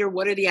Navigator,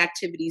 what are the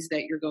activities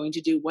that you're going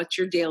to do? What's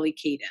your daily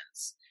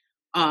cadence?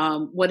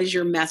 What is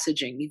your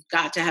messaging? You've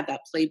got to have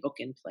that playbook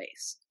in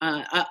place.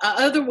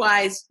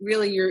 Otherwise,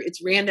 really,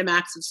 it's random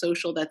acts of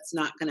social that's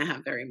not going to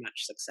have very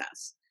much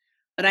success.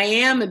 But I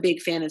am a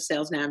big fan of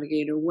Sales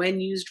Navigator.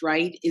 When used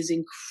right, is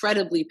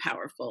incredibly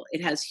powerful.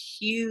 It has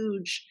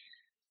huge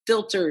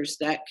filters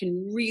that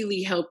can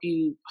really help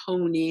you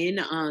hone in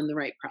on the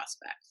right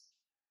prospects.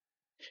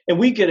 And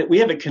we get it. We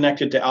have it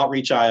connected to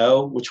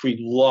Outreach.io, which we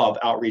love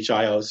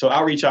Outreach.io. So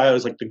Outreach.io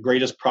is like the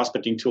greatest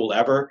prospecting tool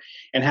ever.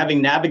 And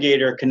having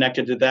Navigator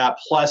connected to that,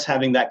 plus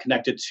having that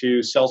connected to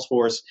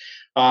Salesforce,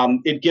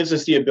 it gives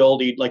us the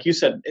ability, like you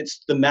said,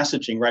 it's the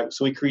messaging, right?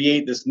 So we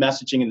create this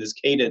messaging and this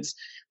cadence,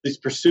 these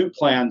pursuit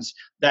plans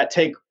that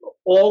take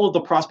all of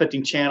the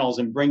prospecting channels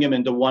and bring them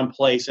into one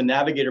place. And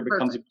Navigator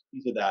becomes a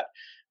piece of that.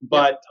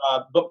 But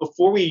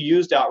before we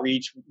used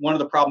Outreach, one of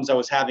the problems I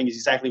was having is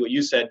exactly what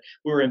you said.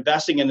 We were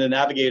investing in the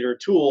Navigator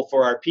tool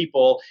for our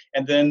people,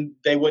 and then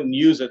they wouldn't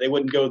use it. They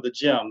wouldn't go to the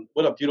gym.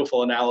 What a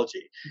beautiful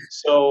analogy.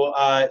 So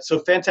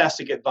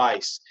fantastic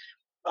advice.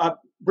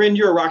 Bryn,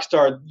 you're a rock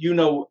star. You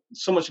know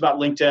so much about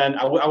LinkedIn.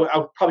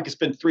 I probably could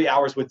spend 3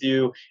 hours with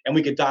you, and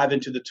we could dive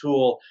into the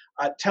tool.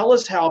 Tell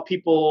us how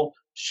people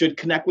should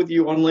connect with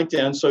you on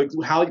LinkedIn. So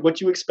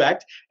what you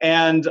expect,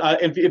 and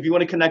if you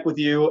want to connect with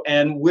you,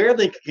 and where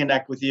they can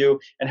connect with you,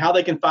 and how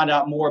they can find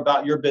out more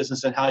about your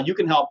business and how you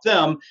can help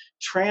them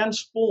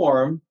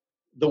transform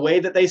the way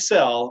that they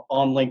sell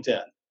on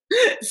LinkedIn.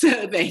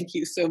 So thank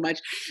you so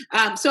much.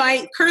 So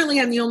I currently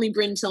am the only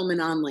Bryn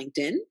Tillman on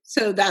LinkedIn.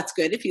 So that's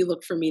good if you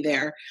look for me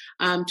there.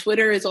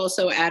 Twitter is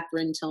also at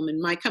Bryn Tillman.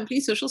 My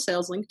company,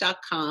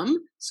 socialsaleslink.com,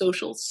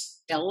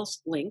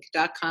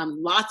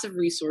 socialsaleslink.com. Lots of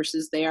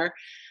resources there.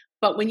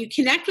 But when you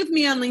connect with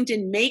me on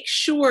LinkedIn, make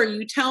sure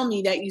you tell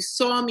me that you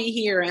saw me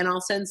here, and I'll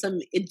send some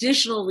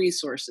additional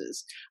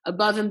resources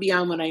above and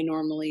beyond what I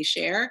normally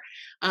share.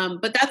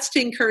 But that's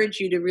to encourage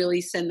you to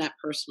really send that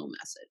personal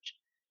message,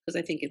 because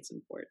I think it's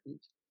important.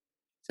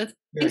 So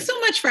thanks so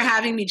much for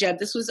having me, Jeb.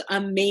 This was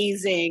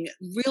amazing.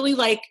 Really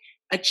like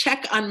a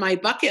check on my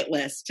bucket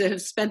list to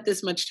have spent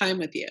this much time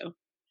with you.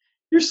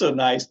 You're so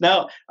nice.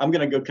 Now I'm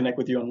going to go connect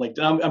with you on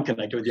LinkedIn. I'm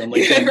connected with you on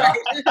LinkedIn.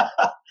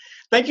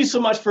 Thank you so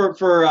much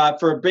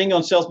for being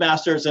on Sales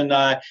Masters, and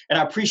I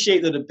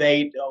appreciate the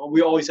debate.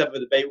 We always have a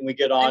debate when we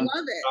get on. I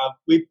love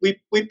it.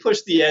 We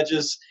push the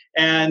edges,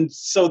 and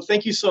so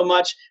thank you so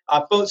much,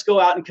 folks. Go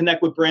out and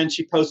connect with Bryn.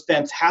 She posts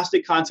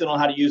fantastic content on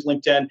how to use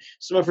LinkedIn.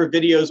 Some of her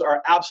videos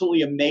are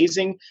absolutely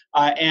amazing,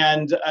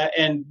 and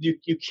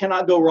you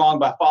cannot go wrong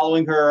by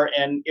following her.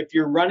 And if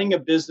you're running a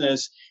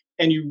business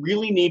and you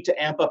really need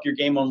to amp up your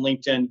game on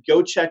LinkedIn,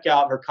 go check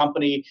out her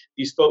company.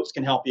 These folks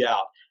can help you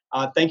out.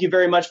 Thank you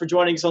very much for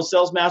joining us on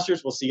Sales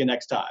Masters. We'll see you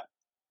next time.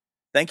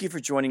 Thank you for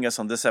joining us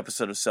on this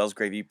episode of Sales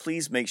Gravy.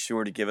 Please make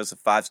sure to give us a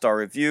 5-star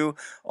review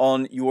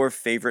on your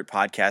favorite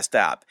podcast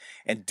app.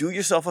 And do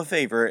yourself a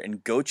favor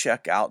and go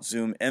check out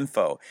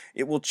ZoomInfo.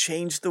 It will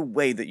change the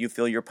way that you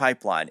fill your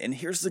pipeline. And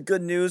here's the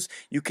good news.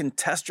 You can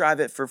test drive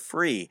it for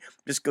free.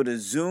 Just go to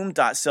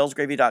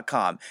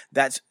zoom.salesgravy.com.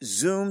 That's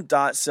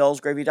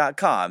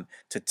zoom.salesgravy.com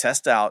to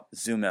test out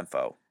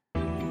ZoomInfo.